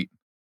to wait.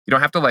 You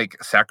don't have to like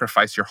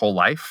sacrifice your whole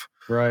life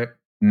right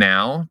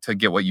now to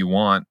get what you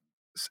want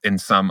in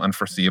some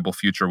unforeseeable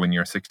future when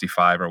you're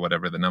 65 or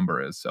whatever the number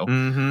is. So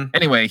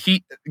anyway,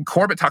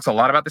 Corbett talks a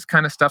lot about this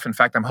kind of stuff. In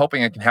fact, I'm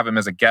hoping I can have him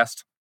as a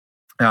guest.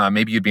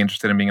 Maybe you'd be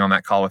interested in being on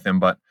that call with him,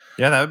 but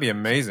yeah, that would be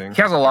amazing.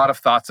 He has a lot of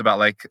thoughts about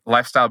like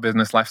lifestyle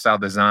business, lifestyle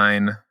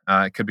design.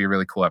 It could be a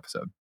really cool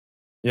episode.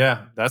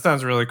 Yeah, that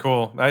sounds really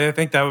cool. I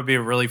think that would be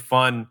a really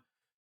fun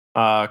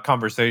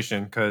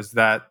conversation because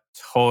that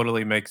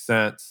totally makes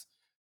sense.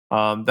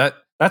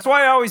 That's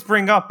why I always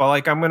bring up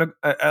like when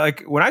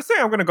I say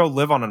I'm gonna go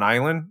live on an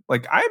island,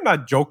 like I am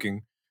not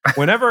joking.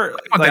 Whenever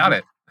I don't doubt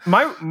it.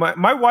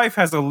 My wife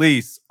has a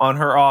lease on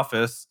her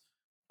office,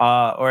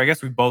 or I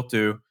guess we both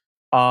do,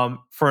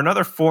 for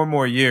another 4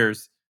 more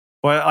years.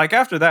 But like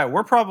after that,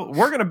 we're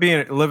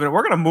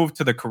gonna move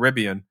to the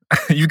Caribbean.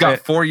 You got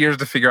 4 years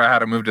to figure out how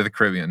to move to the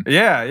Caribbean.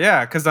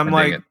 Yeah, because I'm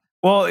like,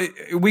 well,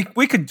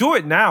 we could do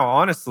it now,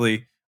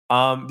 honestly.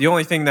 The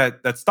only thing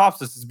that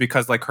stops us is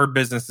because like her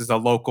business is a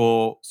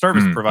local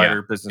service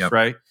provider business,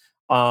 right?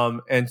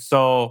 And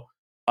so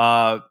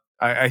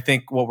I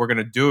think what we're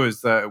gonna do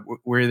is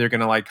we're either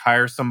gonna like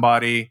hire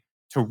somebody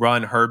to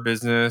run her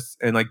business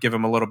and like give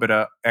them a little bit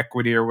of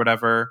equity or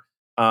whatever,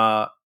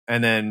 and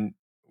then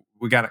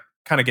we gotta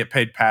kind of get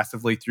paid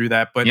passively through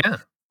that. But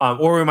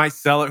or we might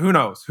sell it. Who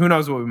knows? Who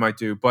knows what we might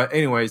do? But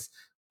anyways,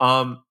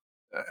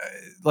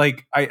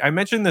 like I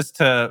mentioned this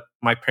to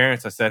my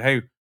parents. I said,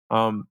 hey,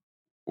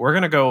 we're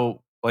gonna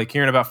go like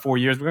here in about 4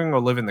 years. We're gonna go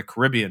live in the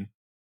Caribbean,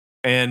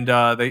 and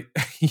they,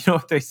 you know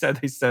what they said?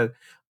 They said,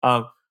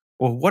 well,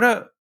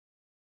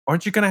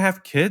 aren't you gonna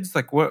have kids?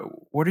 Like,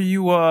 what are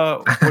you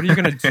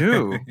gonna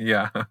do?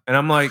 Yeah, and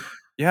I'm like,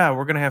 yeah,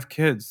 we're gonna have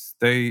kids.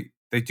 They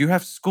do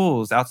have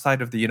schools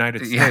outside of the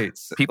United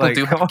States. People like,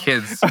 do have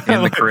kids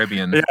in the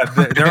Caribbean.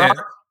 Yeah,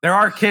 there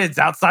are kids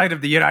outside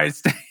of the United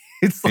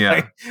States.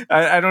 Like,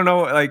 I don't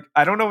know. Like,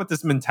 I don't know what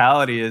this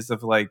mentality is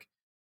of like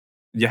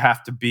you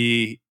have to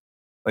be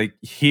like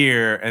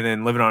here and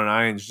then living on an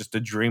island is just a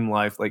dream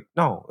life. Like,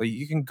 no, like,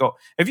 you can go.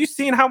 Have you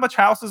seen how much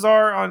houses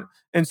are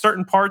in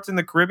certain parts in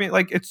the Caribbean?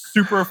 Like, it's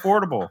super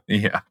affordable.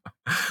 Yeah.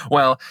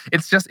 Well,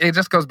 it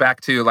just goes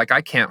back to like,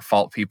 I can't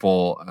fault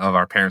people of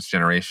our parents'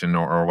 generation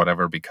or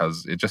whatever,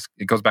 because it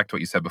goes back to what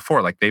you said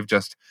before. Like they've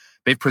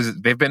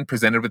been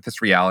presented with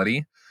this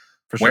reality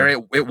where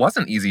it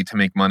wasn't easy to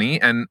make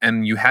money,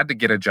 and you had to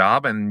get a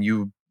job, and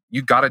you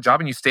got a job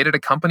and you stayed at a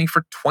company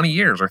for 20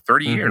 years or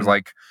 30 years.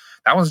 Like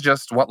that was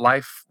just what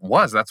life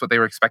was. That's what they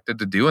were expected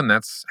to do. And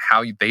that's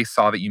how they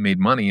saw that you made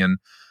money. And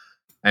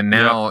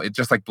now it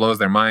just like blows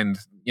their mind.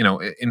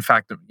 In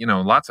fact,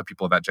 lots of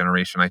people of that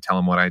generation, I tell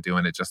them what I do,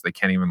 and they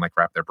can't even like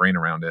wrap their brain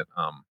around it.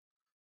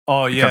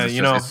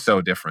 It's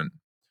so different.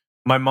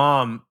 My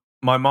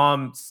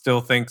mom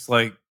still thinks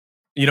like,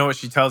 you know what,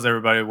 she tells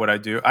everybody what I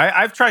do.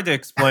 I've tried to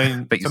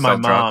explain to my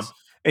mom. Drugs.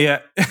 Yeah.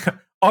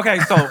 Okay.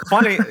 So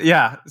funny.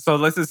 Yeah. So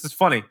this is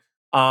funny.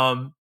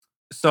 So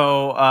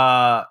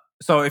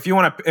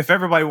if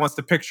everybody wants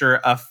to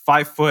picture a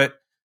 5 foot,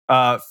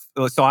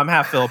 so I'm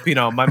half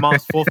Filipino. My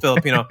mom's full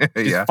Filipino.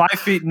 She's 5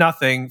 feet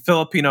nothing,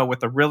 Filipino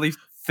with a really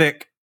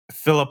thick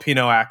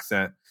Filipino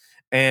accent,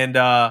 and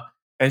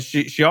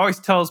she always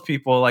tells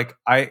people like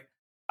I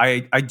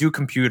do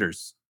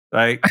computers.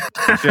 Like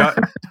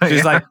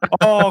she's like,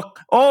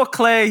 oh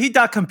Clay, he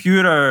does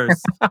computers.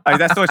 Like,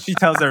 that's what she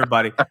tells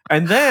everybody.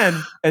 And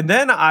then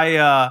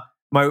my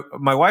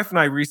wife and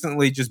I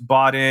recently just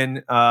bought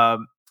in,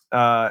 and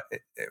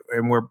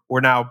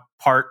we're now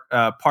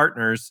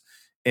partners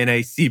in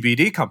a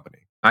CBD company.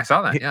 I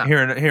saw that, yeah.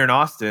 Here in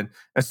Austin.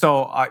 And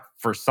so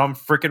for some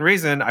freaking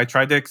reason, I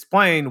tried to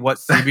explain what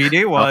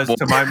CBD was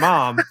to my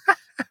mom.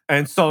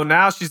 And so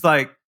now she's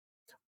like,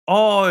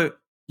 oh,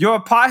 you're a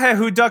pothead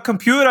who does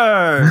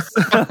computers.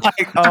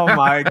 Like, oh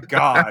my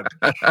God.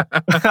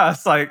 I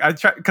was like,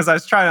 because I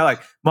was trying to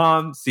like,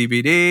 Mom,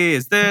 CBD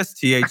is this,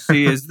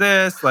 THC is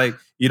this. Like,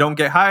 you don't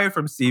get high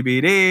from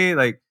CBD.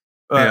 Like,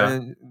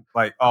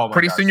 like, oh my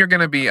Pretty gosh. soon you're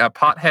going to be a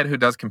pothead who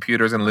does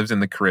computers and lives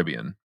in the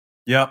Caribbean.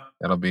 Yep.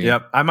 That'll be.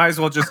 Yep. I might as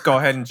well just go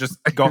ahead and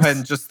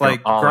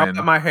like grow up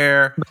my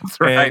hair.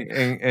 That's right.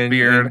 And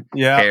beard,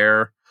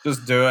 hair.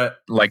 Just do it.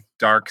 Like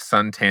dark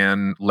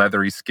suntan,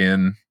 leathery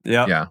skin.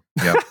 Yep. Yeah.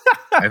 Yep.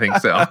 I think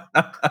so.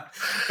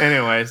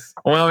 Anyways.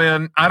 Well,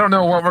 man, I don't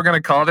know what we're going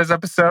to call this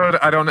episode.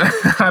 I don't know.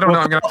 I'm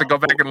going to have to go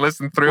back and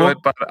listen through it,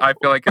 but I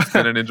feel like it's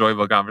been an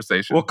enjoyable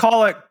conversation. We'll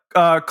call it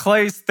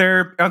Clay's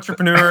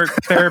entrepreneur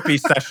therapy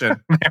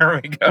session.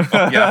 There we go.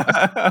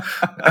 Yeah.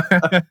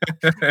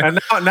 And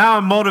now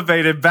I'm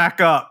motivated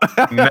back up.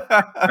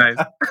 Nice.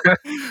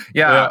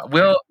 Yeah.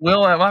 We'll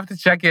have to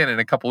check in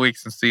a couple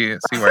weeks and see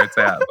where it's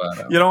at.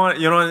 But, you don't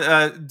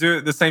want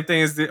do the same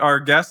thing as our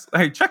guests.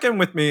 Hey, check in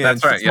with me in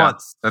 6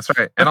 months. That's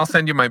right. And I'll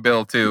send you my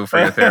bill too for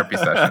your therapy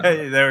session.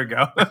 Hey, there we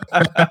go.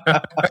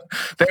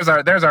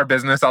 there's our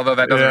business, although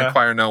that doesn't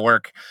require no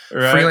work.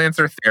 Right.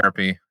 Freelancer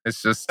therapy.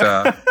 It's just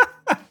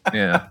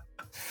yeah.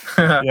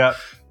 Yeah.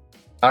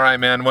 All right,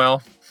 man.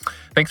 Well,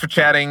 thanks for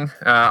chatting.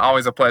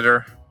 Always a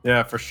pleasure.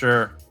 Yeah, for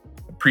sure.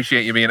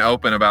 Appreciate you being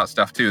open about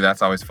stuff too.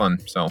 That's always fun.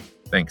 So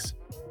thanks.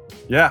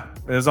 Yeah,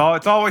 it's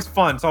always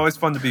fun. It's always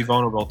fun to be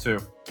vulnerable too.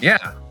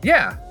 Yeah.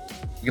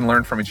 You can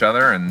learn from each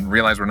other and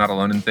realize we're not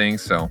alone in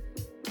things. So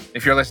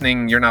if you're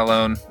listening, you're not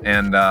alone.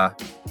 And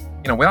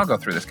we all go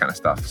through this kind of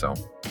stuff. So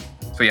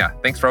yeah,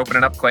 thanks for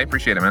opening up, Clay.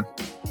 Appreciate it, man.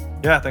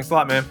 Yeah, thanks a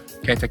lot, man.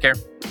 Okay, take care.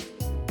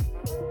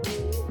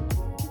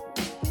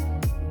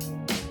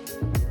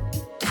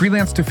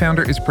 Freelance to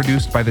Founder is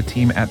produced by the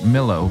team at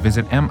Millo.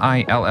 Visit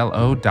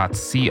millo.co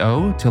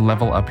to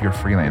level up your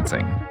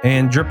freelancing.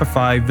 And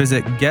Dripify,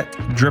 visit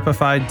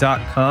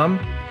getdripify.com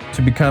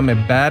to become a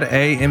bad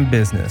A in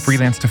business.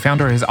 Freelance to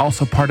Founder is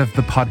also part of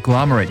The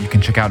Podglomerate. You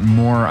can check out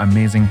more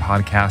amazing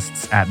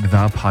podcasts at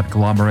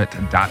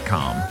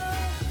thepodglomerate.com.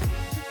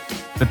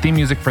 The theme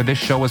music for this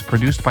show was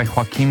produced by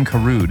Joaquin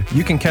Carud.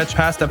 You can catch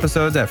past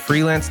episodes at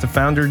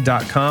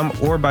freelancetofounder.com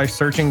or by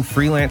searching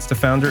Freelance to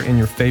Founder in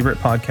your favorite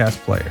podcast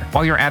player.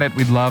 While you're at it,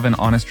 we'd love an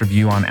honest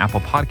review on Apple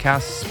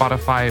Podcasts,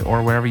 Spotify,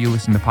 or wherever you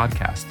listen to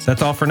podcasts.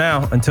 That's all for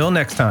now. Until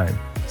next time.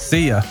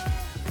 See ya.